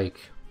me, it's like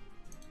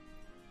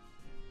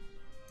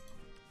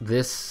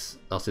this.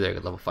 I'll see there, I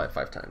got level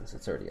 5 times.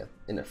 It's already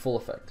in full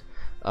effect.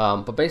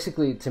 But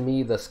basically, to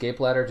me, the escape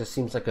ladder just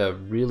seems like a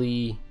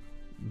really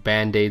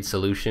band-aid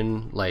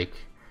solution. Like,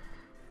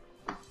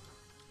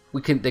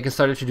 they can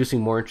start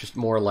introducing more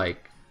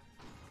like,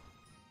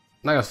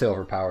 I'm not gonna say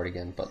overpowered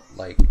again, but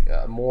like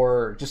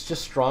more just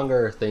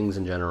stronger things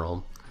in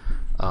general.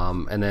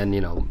 And then,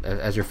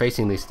 as you're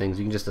facing these things,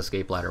 you can just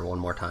escape ladder one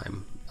more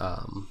time.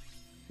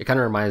 It kind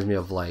of reminds me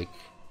of like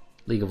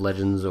League of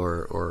Legends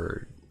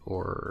or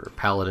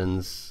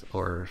Paladins,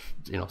 or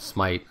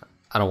Smite.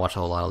 I don't watch a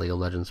whole lot of League of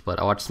Legends, but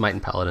I watch Smite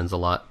and Paladins a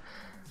lot.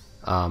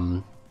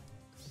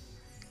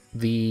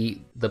 The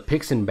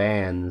picks and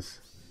bans,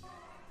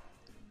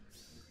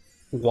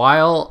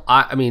 while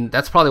I mean,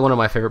 that's probably one of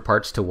my favorite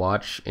parts to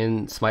watch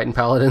in Smite and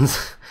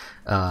Paladins,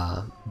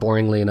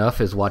 boringly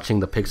enough, is watching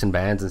the picks and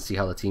bans and see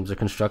how the teams are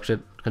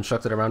constructed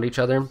around each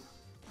other.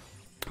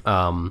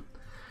 And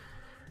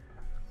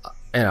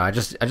I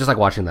just like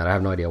watching that. I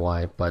have no idea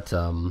why, but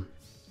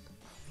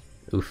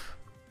oof.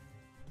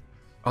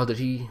 Oh, did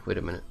he? Wait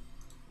a minute.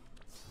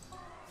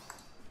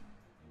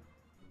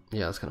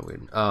 Yeah, that's kind of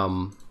weird.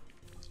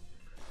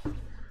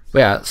 But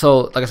yeah,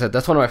 so like I said,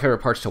 that's one of my favorite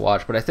parts to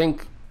watch. But I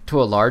think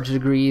to a large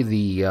degree,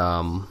 the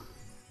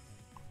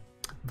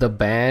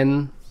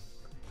banning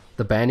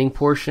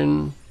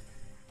portion,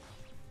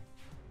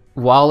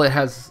 while it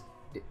has,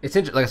 it's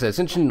like I said, it's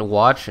interesting to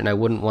watch, and I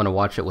wouldn't want to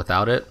watch it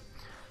without it.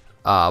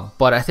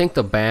 But I think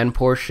the ban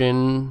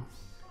portion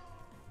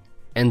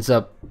ends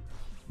up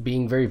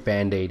being very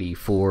band-aidy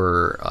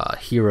for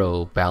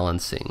hero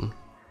balancing.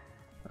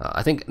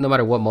 I think no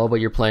matter what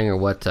MOBA you're playing or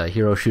what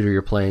hero shooter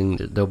you're playing,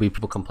 there'll be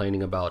people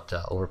complaining about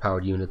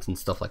overpowered units and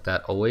stuff like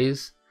that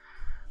always.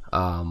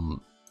 And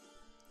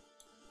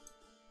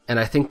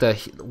I think that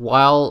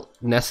while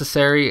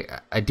necessary,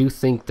 I do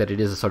think that it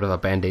is a sort of a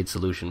band-aid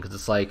solution, because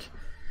it's like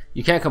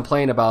you can't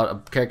complain about a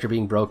character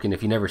being broken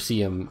if you never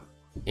see him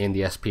in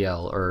the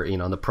SPL or in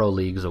the pro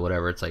leagues or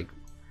whatever. It's like,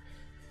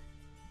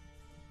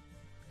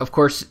 of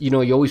course, you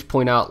always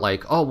point out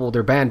like, oh well,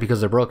 they're banned because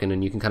they're broken,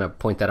 and you can kind of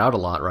point that out a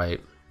lot,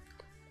 right?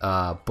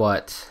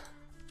 But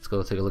let's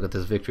go take a look at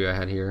this victory I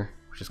had here,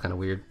 which is kind of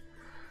weird.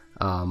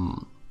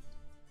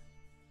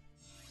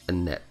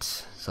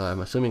 Annette. So I'm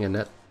assuming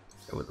Annette.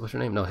 What's her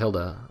name? No,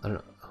 Hilda. I don't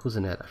know. Who's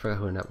Annette? I forgot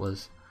who Annette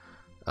was.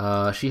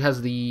 She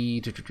has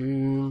the... Okay,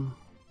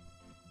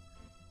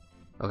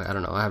 I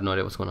don't know. I have no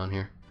idea what's going on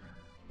here.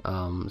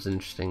 It's an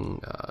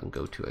interesting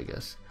go-to, I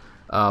guess.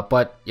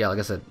 But yeah, like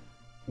I said,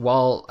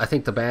 while I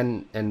think the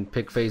ban and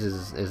pick phase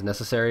is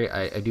necessary,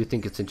 I do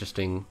think it's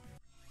interesting.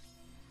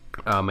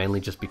 Mainly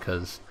just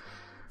because,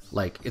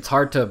 like, it's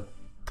hard to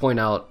point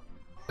out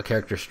a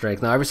character's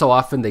strength. Now, every so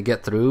often they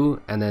get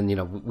through, and then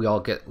we all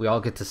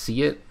get to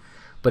see it.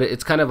 But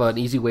it's kind of an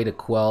easy way to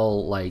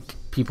quell like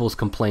people's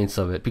complaints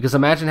of it. Because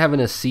imagine having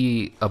to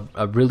see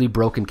a really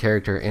broken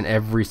character in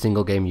every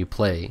single game you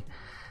play.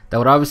 That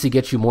would obviously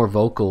get you more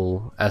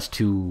vocal as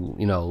to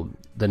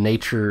the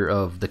nature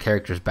of the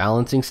character's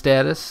balancing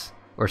status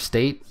or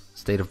state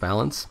of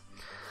balance.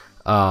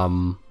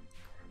 That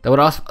would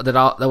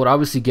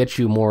obviously get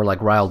you more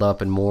like riled up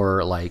and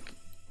more like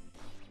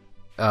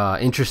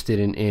interested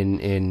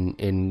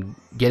in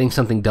getting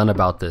something done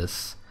about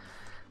this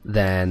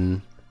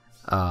than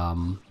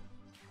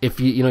if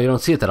you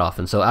don't see it that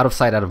often. So out of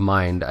sight, out of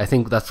mind. I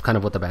think that's kind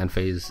of what the ban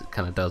phase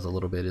kind of does a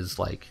little bit, is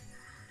like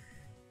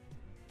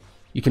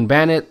you can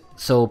ban it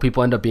so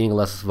people end up being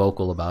less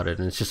vocal about it,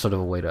 and it's just sort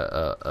of a way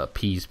to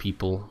appease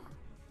people.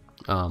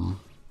 I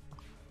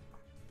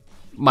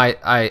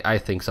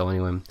think so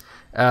anyway.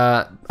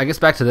 I guess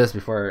back to this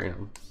before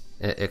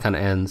it kind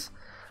of ends.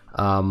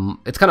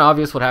 It's kind of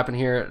obvious what happened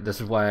here.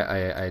 This is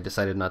why I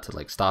decided not to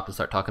like stop and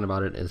start talking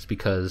about it, is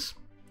because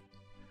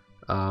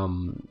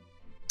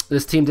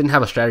this team didn't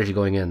have a strategy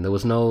going in. There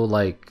was no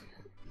like,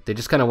 they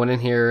just kind of went in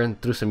here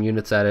and threw some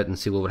units at it and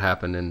see what would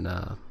happen, and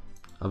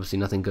obviously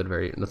nothing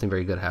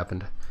very good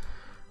happened.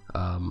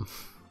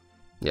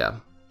 Yeah,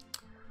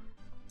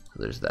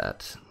 there's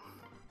that.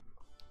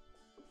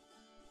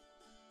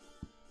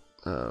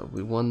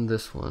 We won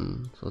this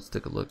one, so let's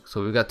take a look.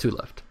 So we've got 2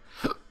 left.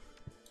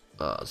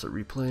 So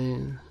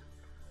replay,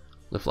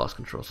 lift loss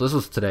control. So this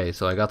was today,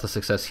 so I got the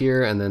success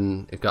here, and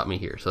then it got me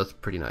here, so that's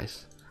pretty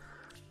nice.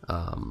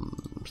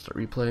 Start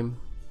replay.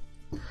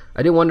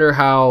 I do wonder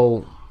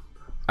how,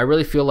 I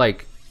really feel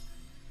like,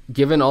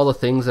 given all the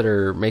things that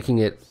are making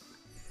it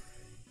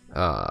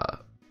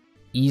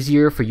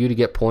easier for you to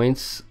get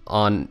points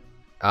on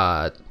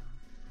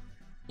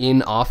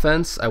in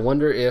offense, I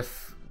wonder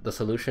if the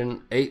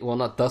solution,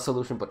 not the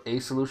solution, but a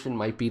solution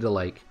might be to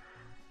like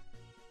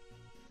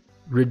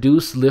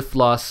reduce lift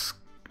loss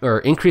or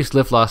increase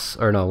lift loss,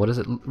 or no, what is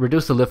it?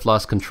 Reduce the lift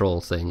loss control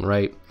thing,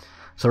 right?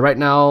 So right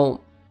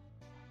now,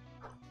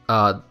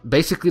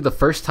 basically the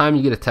first time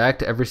you get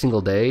attacked every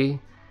single day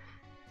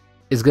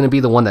is going to be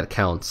the one that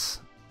counts.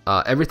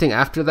 Everything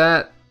after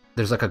that,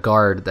 there's like a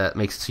guard that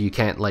makes it so you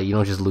can't, like, you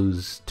don't just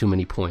lose too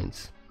many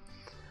points.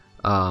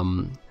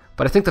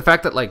 But I think the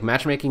fact that like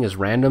matchmaking is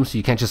random, so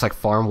you can't just like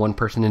farm one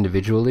person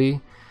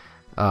individually,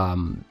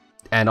 and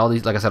all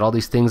these, like I said, all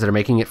these things that are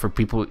making it for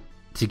people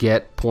to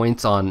get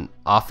points on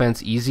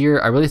offense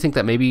easier, I really think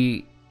that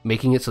maybe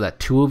making it so that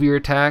 2 of your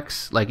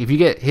attacks, like if you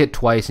get hit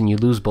twice and you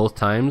lose both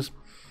times,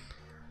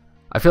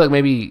 I feel like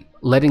maybe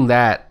letting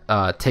that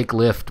take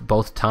lift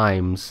both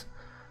times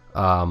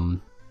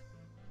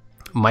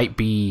might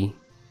be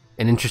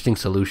an interesting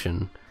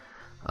solution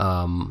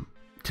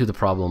to the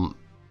problem.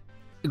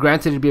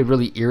 Granted, it'd be a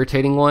really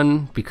irritating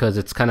one, because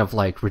it's kind of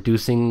like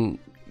reducing,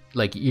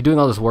 like you're doing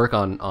all this work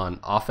on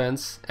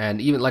offense,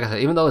 and even like I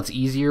said, even though it's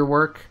easier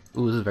work.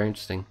 Ooh, this is very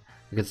interesting.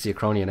 You get to see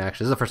Acronia in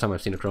action. This is the first time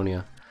I've seen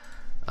Acronia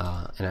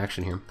in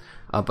action here.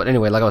 But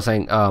anyway, like I was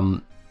saying,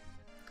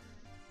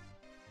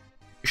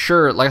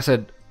 sure, like I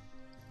said,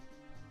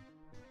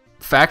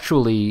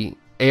 factually,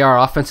 AR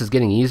offense is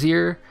getting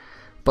easier,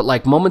 but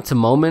like moment to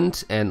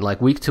moment and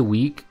like week to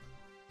week,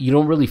 you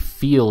don't really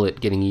feel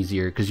it getting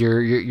easier, because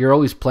you're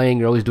always playing,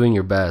 you're always doing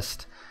your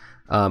best.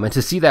 And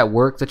to see that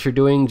work that you're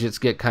doing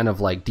just get kind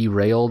of like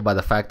derailed by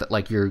the fact that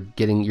like you're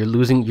going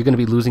to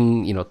be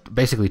losing,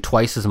 basically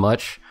twice as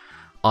much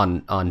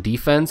on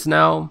defense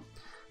now,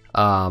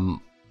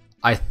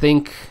 I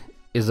think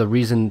is a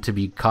reason to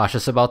be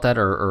cautious about that,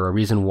 or a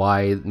reason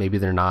why maybe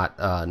they're not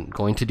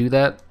going to do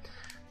that.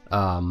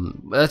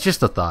 That's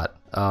just a thought.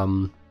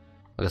 Like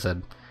I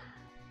said,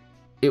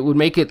 it would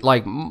make it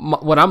like,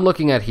 what I'm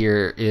looking at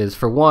here is,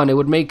 for one, it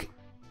would make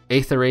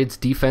Aether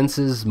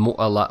defenses a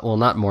lot, well,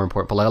 not more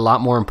important, but like a lot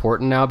more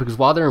important now, because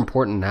while they're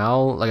important now,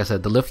 like I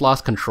said, the lift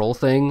loss control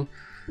thing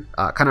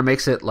kind of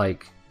makes it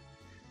like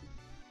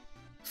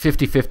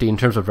 50-50 in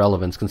terms of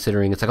relevance,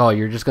 considering it's like, oh,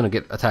 you're just going to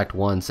get attacked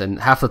once, and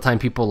half the time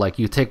people, like,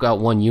 you take out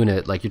one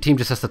unit, like, your team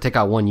just has to take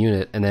out one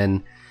unit, and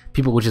then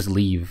people will just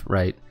leave,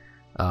 right?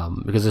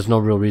 Because there's no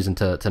real reason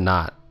to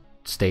not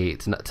stay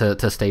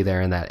to stay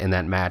there in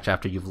that match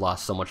after you've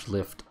lost so much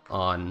lift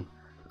on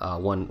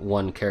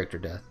one character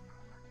death.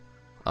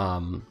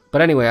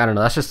 But anyway, I don't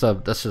know. That's just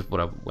what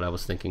I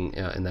was thinking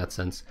in that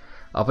sense.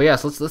 But yeah,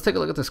 so let's take a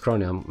look at this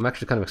Chronia. I'm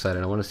actually kind of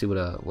excited. I want to see what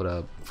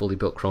a fully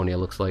built Chronia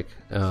looks like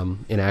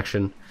in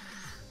action.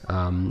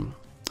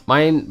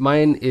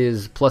 Mine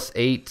is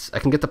 +8. I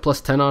can get the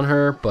 +10 on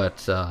her,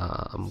 but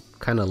I'm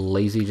kind of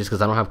lazy just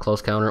because I don't have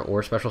close counter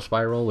or special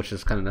spiral, which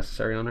is kind of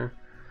necessary on her.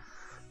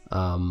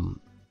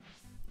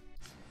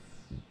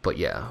 But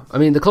yeah, I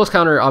mean, the close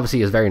counter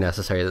obviously is very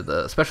necessary.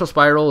 The special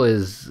spiral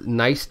is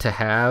nice to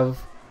have.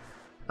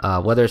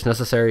 Whether it's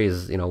necessary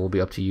is, will be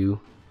up to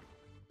you.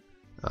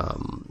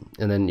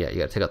 And then, yeah, you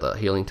gotta take out the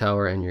healing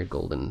tower and you're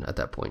golden at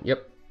that point.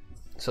 Yep.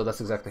 So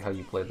that's exactly how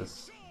you play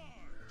this.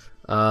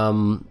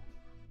 I've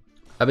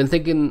been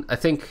thinking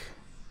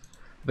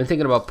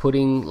about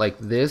putting like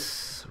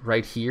this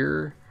right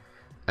here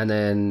and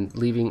then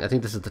leaving, I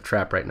think this is the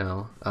trap right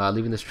now,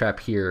 leaving this trap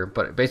here.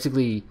 But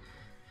basically,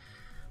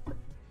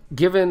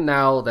 given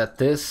now that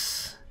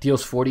this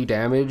deals 40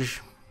 damage,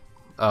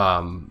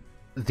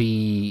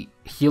 the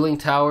healing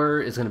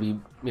tower is going to be,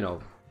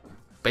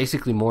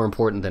 basically more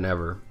important than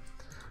ever.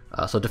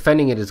 So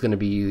defending it is going to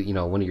be,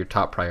 one of your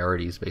top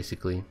priorities,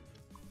 basically,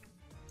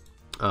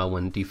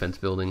 when defense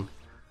building.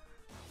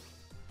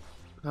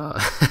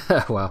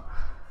 Wow.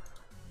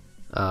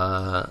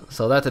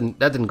 So that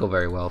didn't go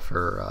very well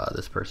for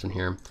this person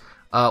here.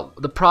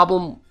 The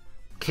problem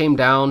came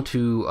down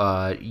to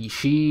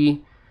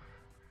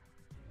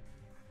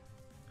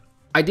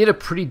I did a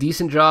pretty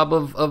decent job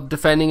of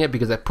defending it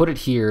because I put it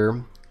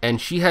here,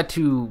 and she had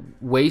to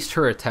waste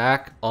her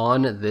attack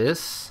on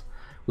this,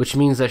 which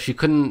means that she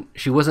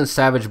wasn't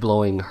savage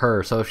blowing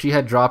her. So if she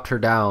had dropped her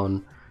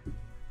down,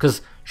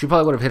 because she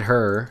probably would have hit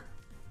her,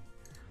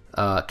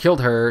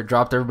 killed her,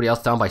 dropped everybody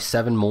else down by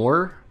 7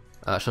 more,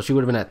 so she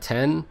would have been at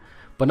 10.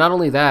 But not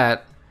only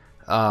that,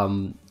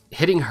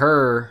 hitting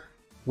her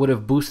would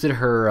have boosted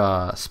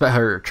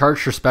her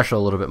charged her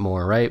special a little bit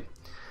more, right?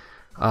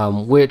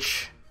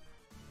 Which,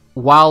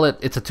 while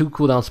it's a 2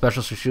 cooldown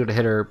special, so she would have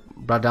hit her,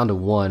 brought down to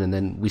 1, and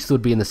then we still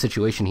would be in the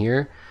situation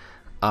here.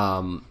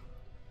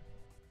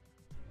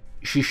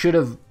 She should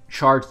have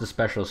charged the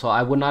special, so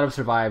I would not have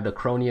survived a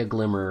Chronia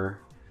Glimmer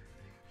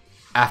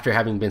after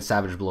having been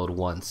savage blowed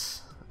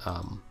once.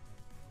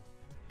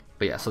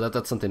 But yeah, so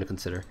that's something to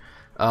consider.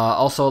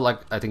 Also, like,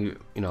 I think,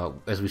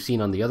 as we've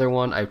seen on the other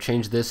one, I've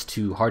changed this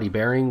to Hardy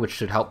Bearing, which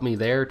should help me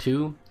there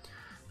too.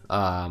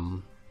 Yeah,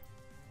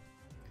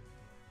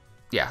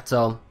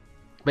 so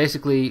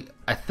basically,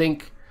 I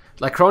think,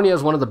 like, Chronia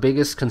is one of the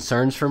biggest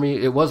concerns for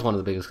me. It was one of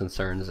the biggest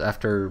concerns.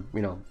 After,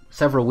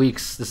 several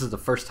weeks, this is the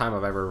first time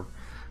I've ever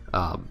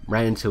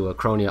ran into a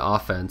Chronia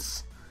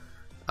offense.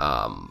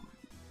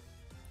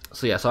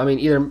 So yeah, so I mean,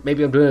 either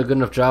maybe I'm doing a good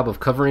enough job of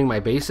covering my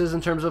bases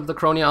in terms of the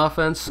Chronia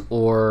offense,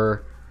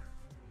 or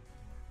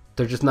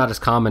they're just not as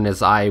common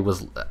as I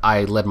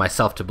led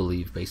myself to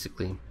believe,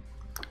 basically.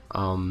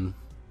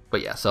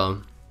 But yeah,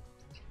 so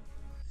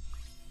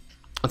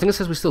I think it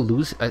says we still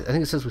lose. I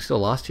think it says we still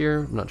lost here.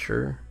 I'm not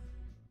sure.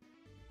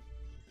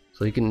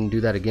 So he can do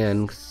that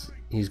again because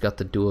he's got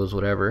the duos,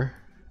 whatever.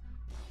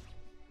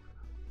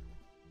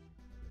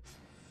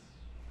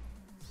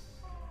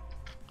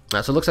 So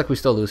it looks like we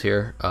still lose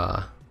here,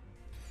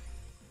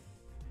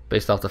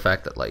 based off the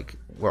fact that, like,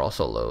 we're all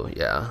so low.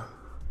 Yeah.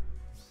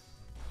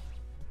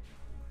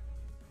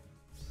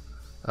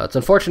 It's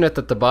unfortunate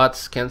that the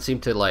bots can't seem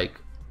to, like,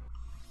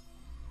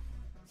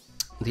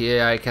 the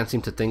AI can't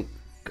seem to think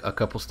a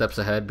couple steps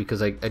ahead,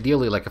 because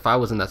ideally, like, if I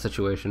was in that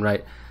situation,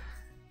 right,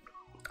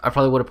 I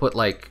probably would have put,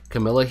 like,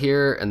 Camilla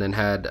here and then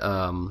had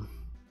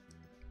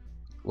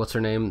what's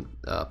her name,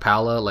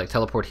 Pala, like,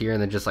 teleport here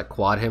and then just, like,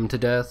 quad him to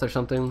death or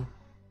something.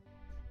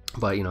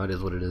 But it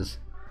is what it is.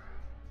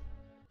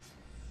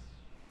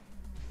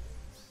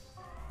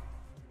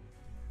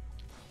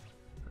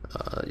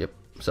 Yep,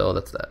 so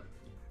that's that.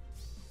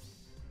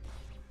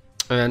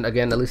 And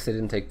again, at least they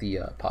didn't take the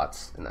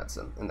pots in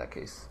that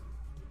case.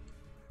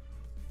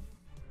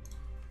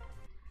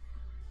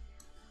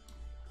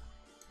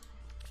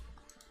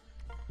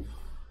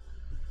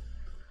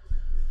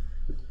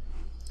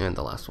 And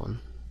the last one.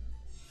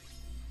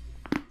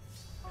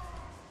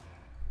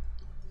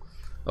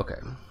 Okay.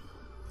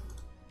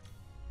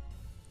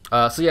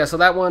 So yeah, so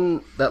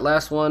that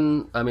last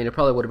one, I mean, it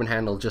probably would have been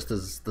handled just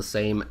as the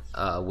same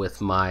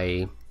with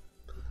my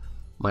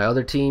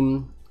other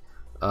team.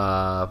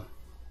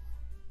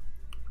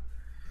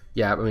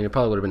 Yeah, I mean, it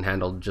probably would have been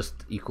handled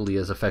just equally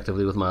as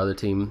effectively with my other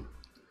team.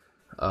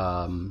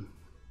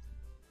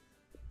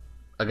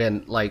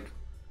 Again, like,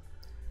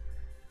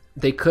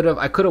 I could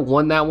have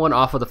won that one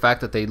off of the fact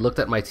that they looked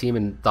at my team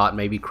and thought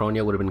maybe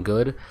Chronia would have been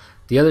good.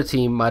 The other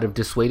team might have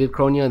dissuaded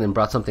Chronia and then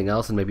brought something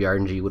else, and maybe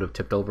RNG would have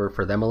tipped over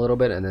for them a little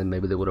bit, and then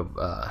maybe they would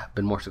have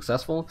been more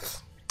successful.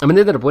 I mean,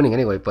 they ended up winning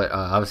anyway, but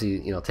obviously,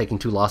 you know, taking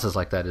 2 losses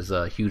like that is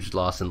a huge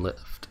loss in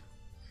lift.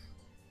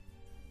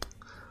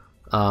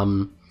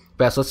 But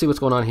yeah, so let's see what's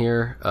going on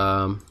here.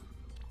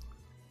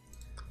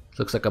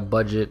 Looks like a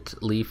budget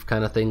leaf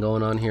kind of thing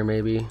going on here,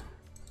 maybe.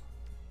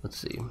 Let's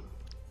see.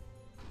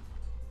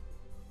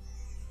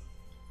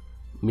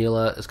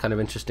 Mila is kind of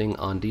interesting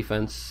on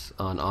defense,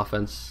 on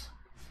offense.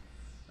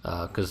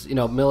 Because, you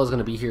know, Mila's going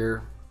to be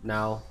here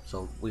now,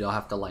 so we all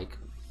have to, like,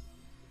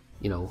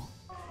 you know,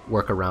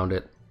 work around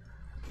it.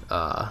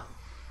 We'll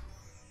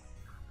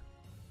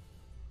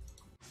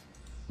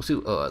see.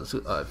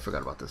 I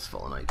forgot about this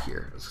Fallen Ike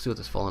here. Let's see what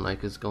this Fallen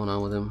Ike is going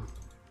on with him.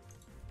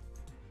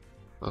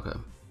 Okay.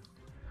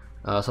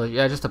 So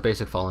yeah, just a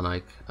basic Fallen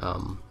Ike.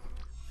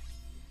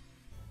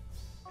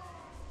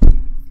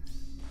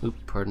 Oops,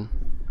 pardon.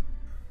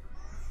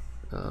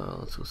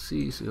 Let's go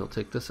see. So he'll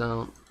take this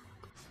out.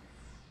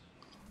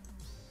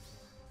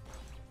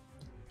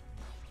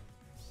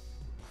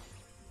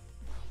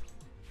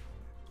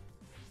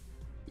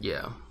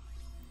 Yeah.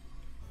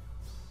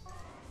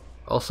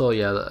 Also,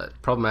 yeah,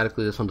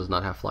 problematically, this one does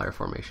not have flyer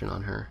formation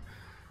on her.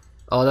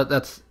 Oh,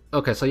 that's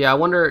okay. So yeah, I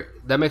wonder.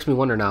 That makes me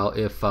wonder now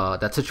if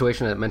that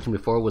situation I mentioned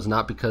before was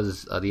not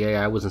because the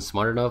AI wasn't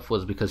smart enough,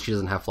 was because she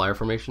doesn't have flyer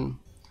formation.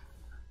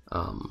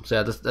 So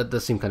yeah, that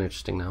does seem kind of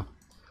interesting now.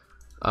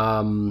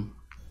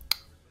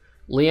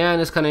 Leanne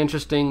is kind of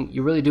interesting.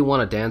 You really do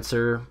want a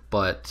dancer,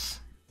 but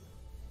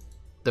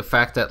the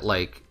fact that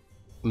like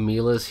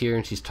Mila's here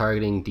and she's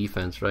targeting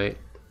defense, right?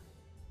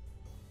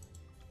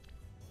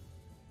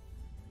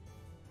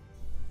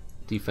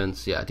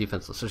 Defense, yeah,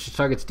 defense. So she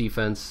targets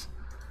defense.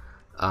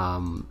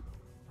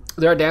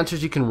 There are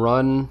dancers you can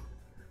run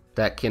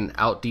that can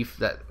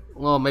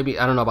well, maybe,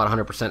 I don't know about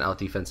 100% out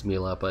defense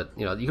Mila, but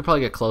you know, you could probably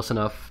get close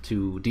enough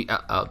to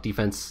out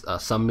defense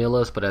some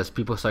Milas, but as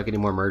people start getting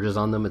more merges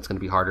on them, it's going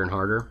to be harder and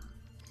harder.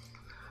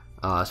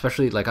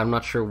 Especially, like, I'm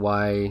not sure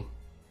why.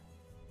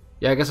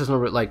 Yeah, I guess there's no,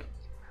 like,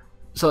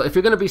 so if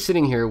you're going to be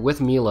sitting here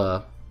with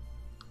Mila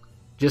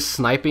just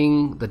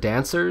sniping the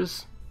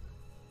dancers,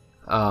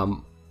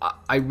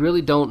 I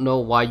really don't know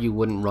why you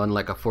wouldn't run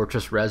like a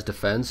Fortress Res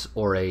defense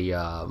or a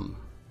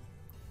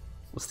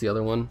what's the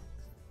other one?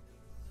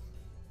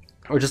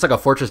 Or just like a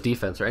Fortress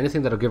defense or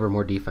anything that'll give her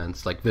more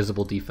defense, like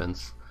visible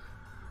defense.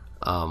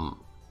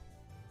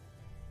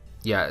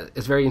 Yeah,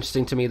 it's very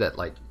interesting to me that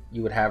like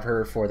you would have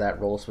her for that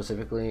role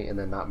specifically and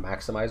then not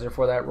maximize her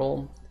for that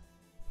role.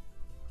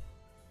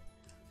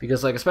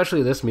 Because like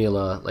especially this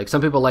Mila, like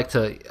some people like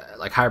to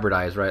like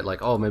hybridize, right?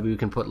 Like, oh, maybe we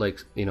can put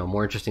like, you know,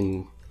 more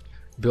interesting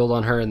build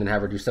on her and then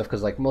have her do stuff,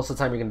 because like most of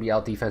the time you're gonna be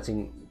out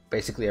defensing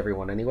basically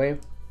everyone anyway.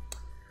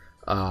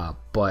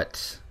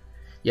 But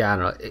yeah, I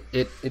don't know.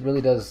 It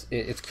really does.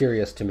 It's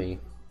curious to me.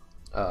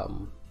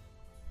 In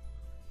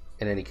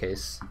any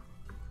case.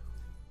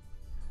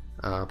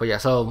 But yeah,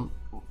 so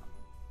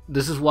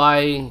this is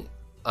why,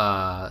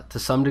 to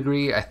some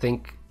degree, I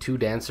think 2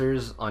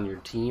 dancers on your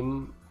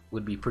team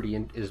would be pretty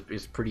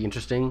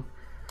interesting.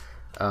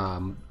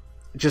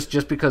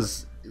 Just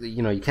because,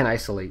 you know, you can't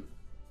isolate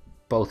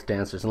both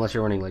dancers unless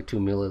you're running like 2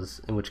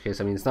 Milas, in which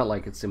case, I mean, it's not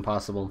like it's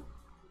impossible.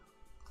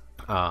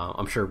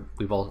 I'm sure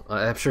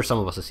I'm sure some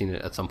of us have seen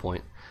it at some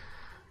point.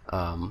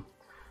 But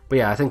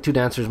yeah, I think 2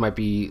 dancers might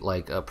be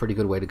like a pretty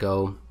good way to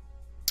go.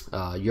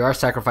 You are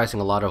sacrificing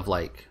a lot of,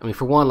 like, I mean,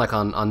 for one, like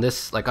on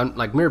this, like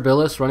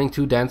Mirabilis running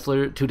 2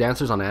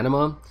 dancers on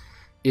Anima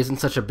isn't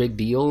such a big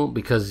deal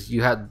because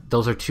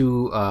those are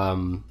 2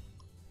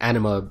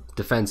 Anima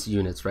defense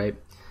units, right?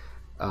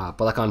 But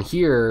like on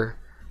here,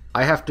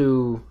 I have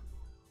to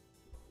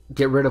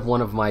get rid of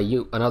one of my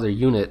another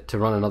unit to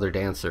run another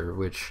dancer,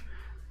 which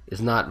is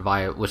not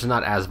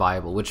as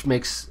viable, which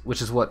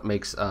is what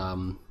makes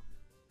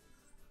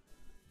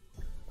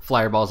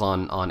flyer balls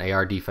on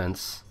AR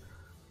defense,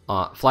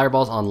 flyer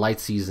balls on light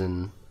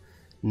season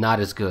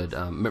not as good.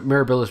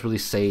 Mirabilis really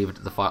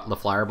saved the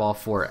flyer ball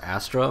for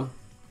Astra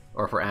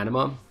or for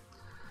Anima,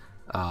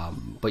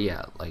 but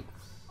yeah, like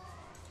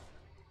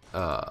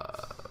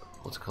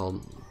what's it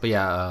called? But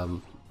yeah,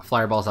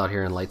 flyer balls out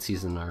here in light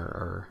season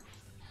are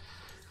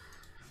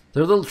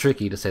they're a little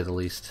tricky, to say the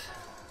least.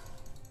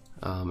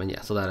 And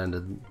yeah, so that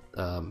ended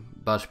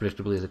about as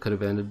predictably as it could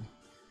have ended.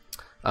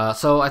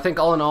 So I think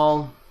all in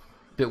all,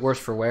 a bit worse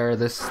for wear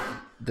this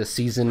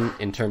season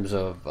in terms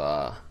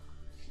of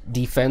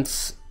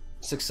defense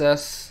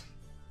success.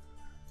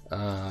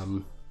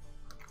 And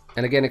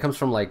again, it comes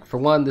from, like, for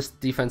one, this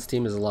defense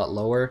team is a lot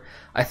lower.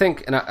 I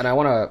think, and I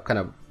want to kind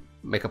of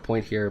make a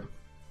point here.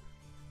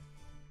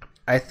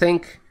 I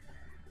think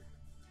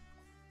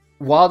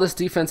while this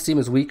defense team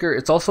is weaker,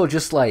 it's also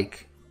just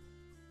like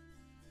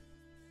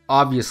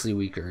obviously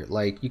weaker.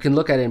 Like, you can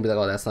look at it and be like,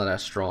 oh, that's not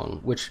as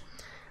strong, which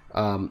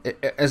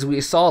as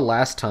we saw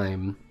last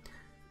time,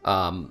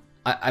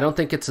 I don't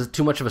think it's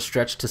too much of a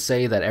stretch to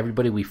say that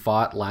everybody we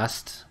fought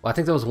last, well, I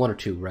think there was 1 or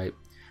 2, right?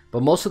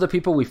 But most of the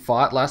people we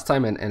fought last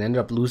time and ended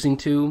up losing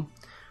to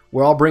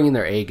were all bringing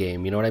their A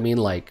game, you know what I mean?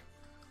 Like,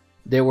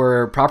 they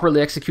were properly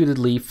executed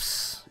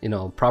Leafs, you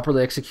know,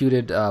 properly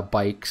executed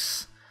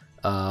bikes,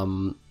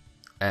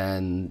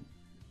 and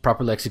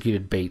properly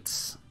executed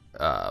baits,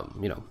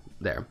 you know,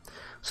 there.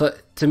 So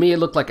to me, it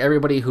looked like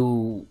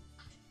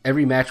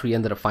every match we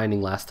ended up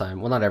finding last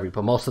time, well, not every,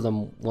 but most of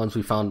them ones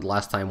we found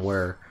last time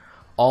were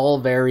all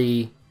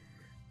very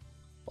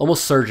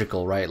almost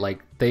surgical, right?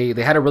 Like they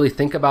had to really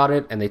think about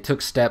it, and they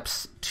took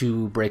steps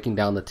to breaking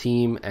down the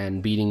team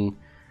and beating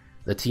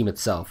the team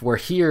itself. Where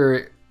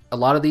here, a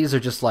lot of these are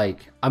just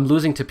like, I'm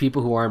losing to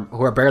people who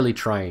are barely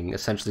trying,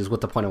 essentially, is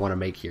what the point I want to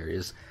make here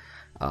is.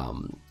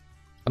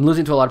 I'm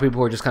losing to a lot of people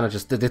who are just kind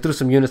of they threw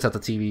some units at the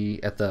TV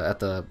at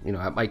the you know,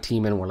 at my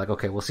team, and we're like,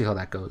 okay, we'll see how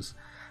that goes.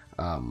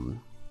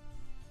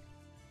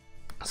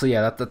 So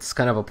yeah, that's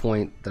kind of a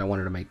point that I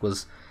wanted to make,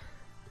 was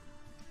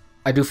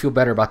I do feel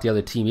better about the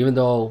other team, even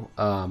though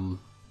I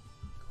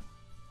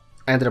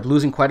ended up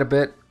losing quite a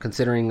bit,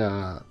 considering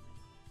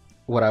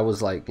what I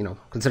was like, you know,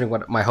 considering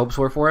what my hopes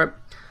were for it.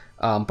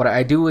 But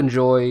I do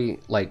enjoy,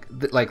 like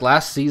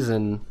last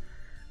season,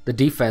 the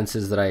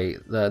defenses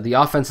that the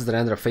offenses that I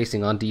ended up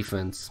facing on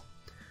defense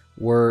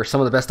were some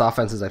of the best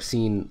offenses I've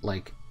seen,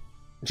 like,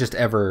 just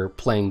ever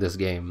playing this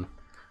game.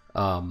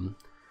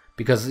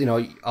 Because, you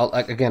know,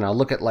 I'll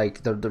look at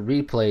like the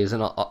replays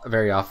and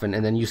very often,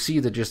 and then you see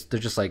that they're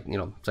just like, you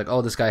know, it's like,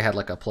 oh, this guy had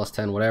like a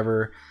 +10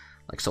 whatever,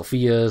 like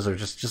Sophia's, or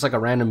just like a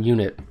random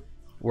unit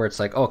where it's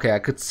like, okay, I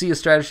could see a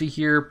strategy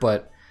here,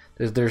 but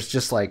there's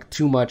just like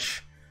too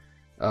much,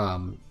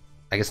 I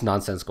guess,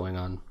 nonsense going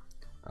on.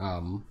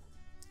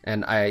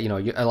 And you know,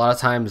 a lot of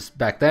times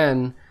back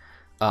then,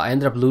 I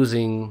ended up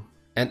losing,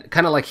 and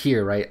kind of like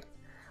here, right?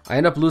 I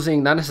end up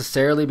losing not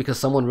necessarily because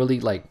someone really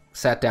like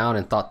sat down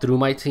and thought through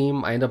my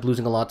team. I end up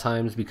losing a lot of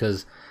times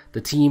because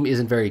the team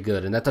isn't very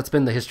good, and that's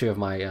been the history of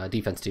my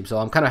defense team. So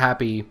I'm kind of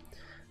happy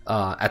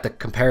at the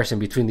comparison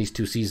between these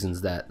two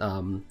seasons, that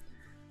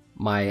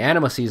my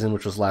Anima season,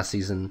 which was last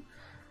season,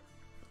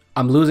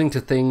 I'm losing to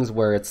things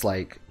where it's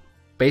like,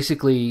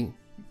 basically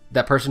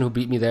that person who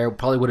beat me there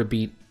probably would have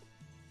beat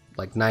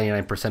like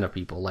 99% of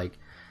people. Like,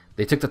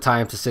 they took the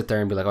time to sit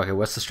there and be like, okay,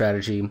 what's the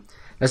strategy?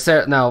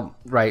 Now,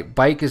 right,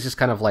 Bike is just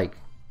kind of like,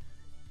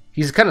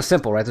 he's kind of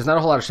simple, right? There's not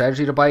a whole lot of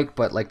strategy to Bike,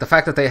 but like the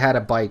fact that they had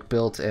a Bike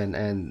built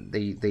and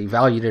they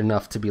valued it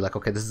enough to be like,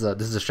 okay, this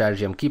is a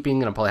strategy I'm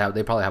keeping, and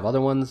they probably have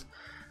other ones.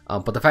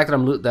 But the fact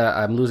that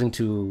I'm losing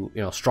to,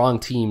 you know, strong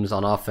teams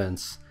on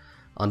offense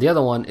on the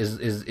other one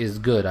is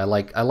good. I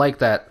like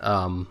that.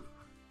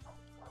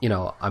 You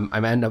know,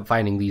 I'm end up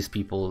finding these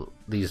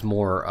these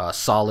more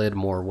solid,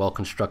 more well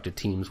constructed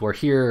teams. Where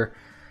here,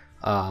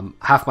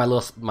 half my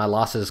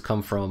losses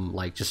come from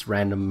like just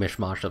random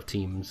mishmash of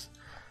teams.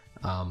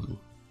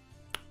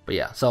 But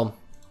yeah, so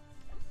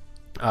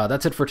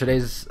that's it for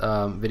today's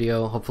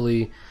video.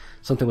 Hopefully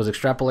something was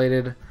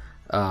extrapolated.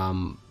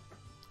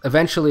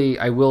 Eventually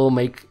I will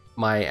make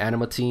my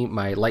Anima team,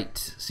 my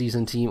light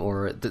season team,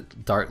 or the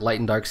light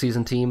and dark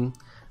season team,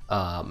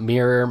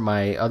 mirror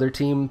my other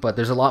team, but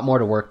there's a lot more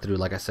to work through,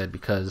 like I said,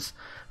 because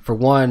for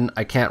one,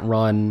 I can't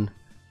run,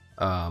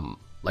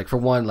 like for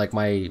one, like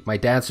my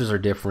dancers are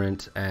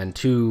different, and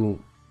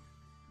two,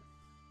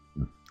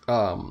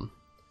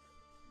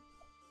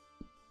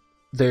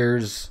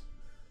 there's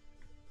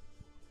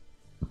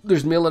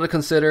Mila to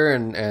consider,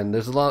 and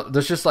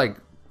there's just like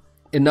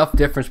enough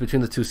difference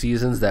between the two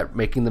seasons that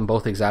making them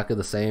both exactly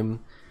the same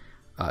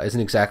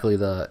isn't exactly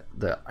the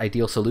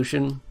ideal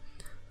solution.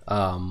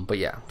 But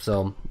yeah,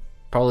 so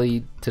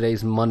probably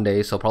today's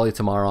Monday, so probably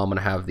tomorrow I'm gonna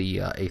have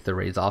the Aether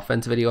Raids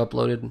offense video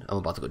uploaded. I'm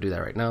about to go do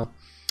that right now.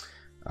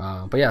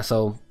 But yeah,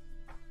 so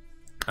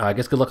I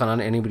guess good luck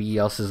on anybody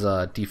else's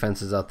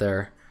defenses out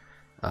there.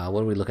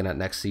 What are we looking at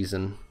next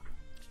season?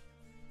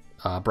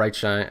 Bright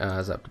Shine,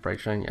 is that Bright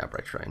Shine? Yeah,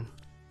 Bright Shine.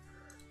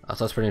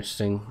 So that's pretty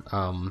interesting.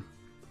 I've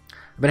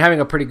been having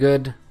a pretty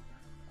good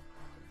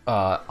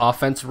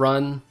offense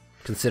run,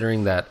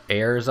 considering that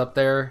Air is up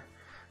there,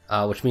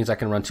 which means I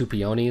can run 2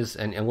 Peonies,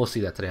 and we'll see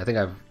that today. I think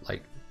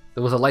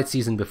there was a light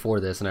season before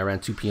this, and I ran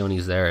 2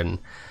 Peonies there, and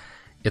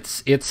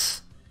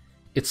it's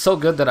so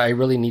good that I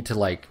really need to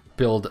like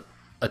build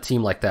a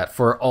team like that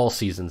for all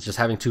seasons. Just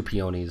having 2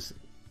 Peonies,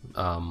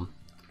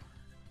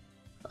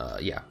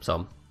 yeah.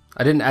 So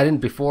I didn't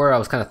before. I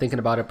was kind of thinking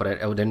about it, but I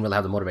didn't really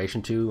have the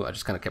motivation to. I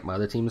just kind of kept my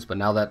other teams. But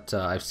now that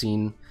I've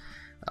seen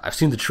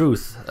the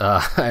truth,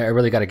 I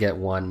really got to get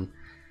one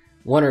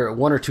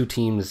or two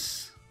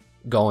teams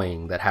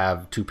going that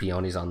have 2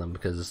 Peonies on them,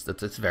 because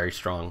it's very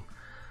strong.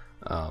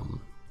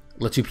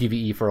 Lets you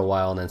PvE for a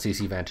while and then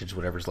CC Vantage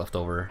whatever's left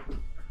over.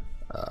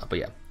 But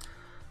yeah,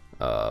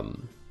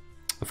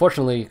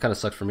 unfortunately, it kind of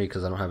sucks for me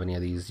because I don't have any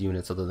of these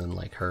units other than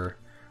like her,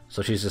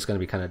 so she's just gonna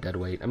be kind of dead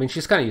weight. I mean,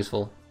 she's kind of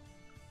useful.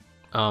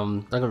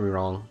 Not gonna be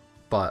wrong,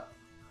 but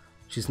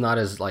she's not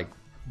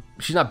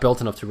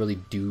built enough to really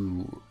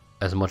do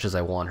as much as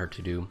I want her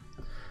to do.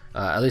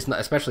 At least,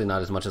 especially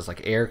not as much as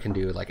like Air can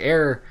do. Like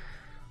Air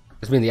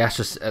has been the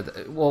Astra.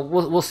 Well,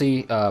 we'll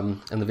see in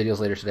the videos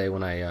later today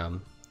when I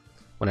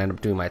end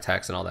up doing my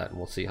attacks and all that, and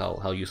we'll see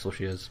how useful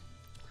she is.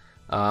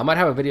 I might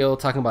have a video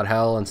talking about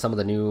Hell and some of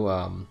the new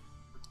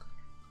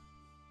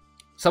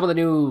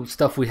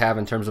stuff we have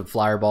in terms of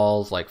flyer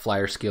balls, like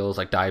flyer skills,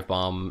 like Dive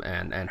Bomb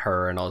and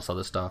her and all this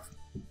other stuff.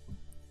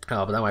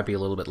 but that might be a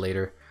little bit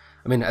later.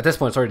 I mean, at this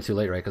point, it's already too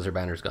late, right? Because their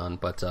banner's gone.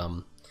 But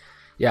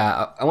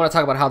yeah, I want to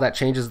talk about how that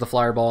changes the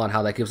flyer ball and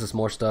how that gives us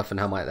more stuff and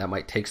how that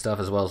might take stuff,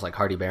 as well as like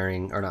hardy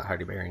bearing, or not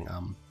hardy bearing,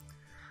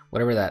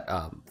 whatever that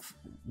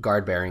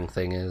guard bearing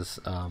thing is.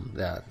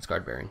 Yeah, it's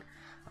guard bearing.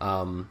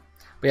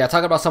 But yeah,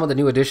 talking about some of the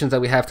new additions that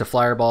we have to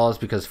flyer balls,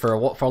 because for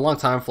a long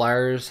time,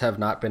 flyers have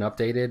not been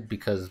updated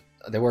because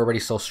they were already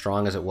so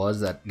strong as it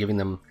was that giving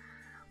them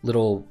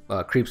little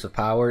creeps of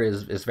power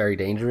is very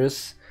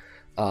dangerous.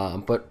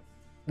 But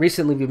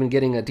recently we've been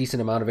getting a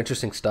decent amount of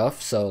interesting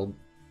stuff, so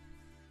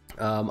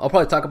I'll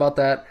probably talk about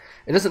that.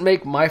 It doesn't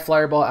make my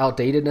flyer ball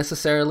outdated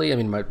necessarily. I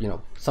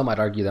mean, some might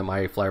argue that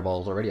my flyer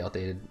ball is already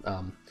outdated,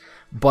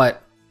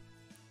 but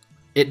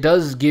it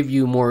does give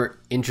you more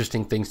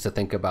interesting things to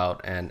think about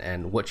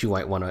and what you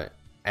might want to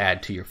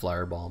add to your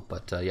flyer ball.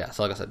 But yeah,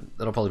 so like I said,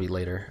 that'll probably be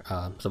later,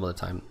 some other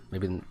time,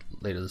 maybe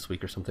later this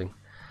week or something.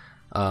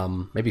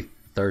 Maybe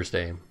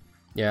Thursday.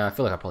 Yeah, I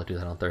feel like I'll probably do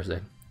that on Thursday.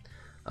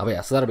 But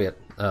yeah, so that'll be it.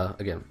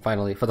 Again,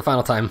 finally, for the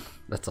final time,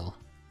 that's all.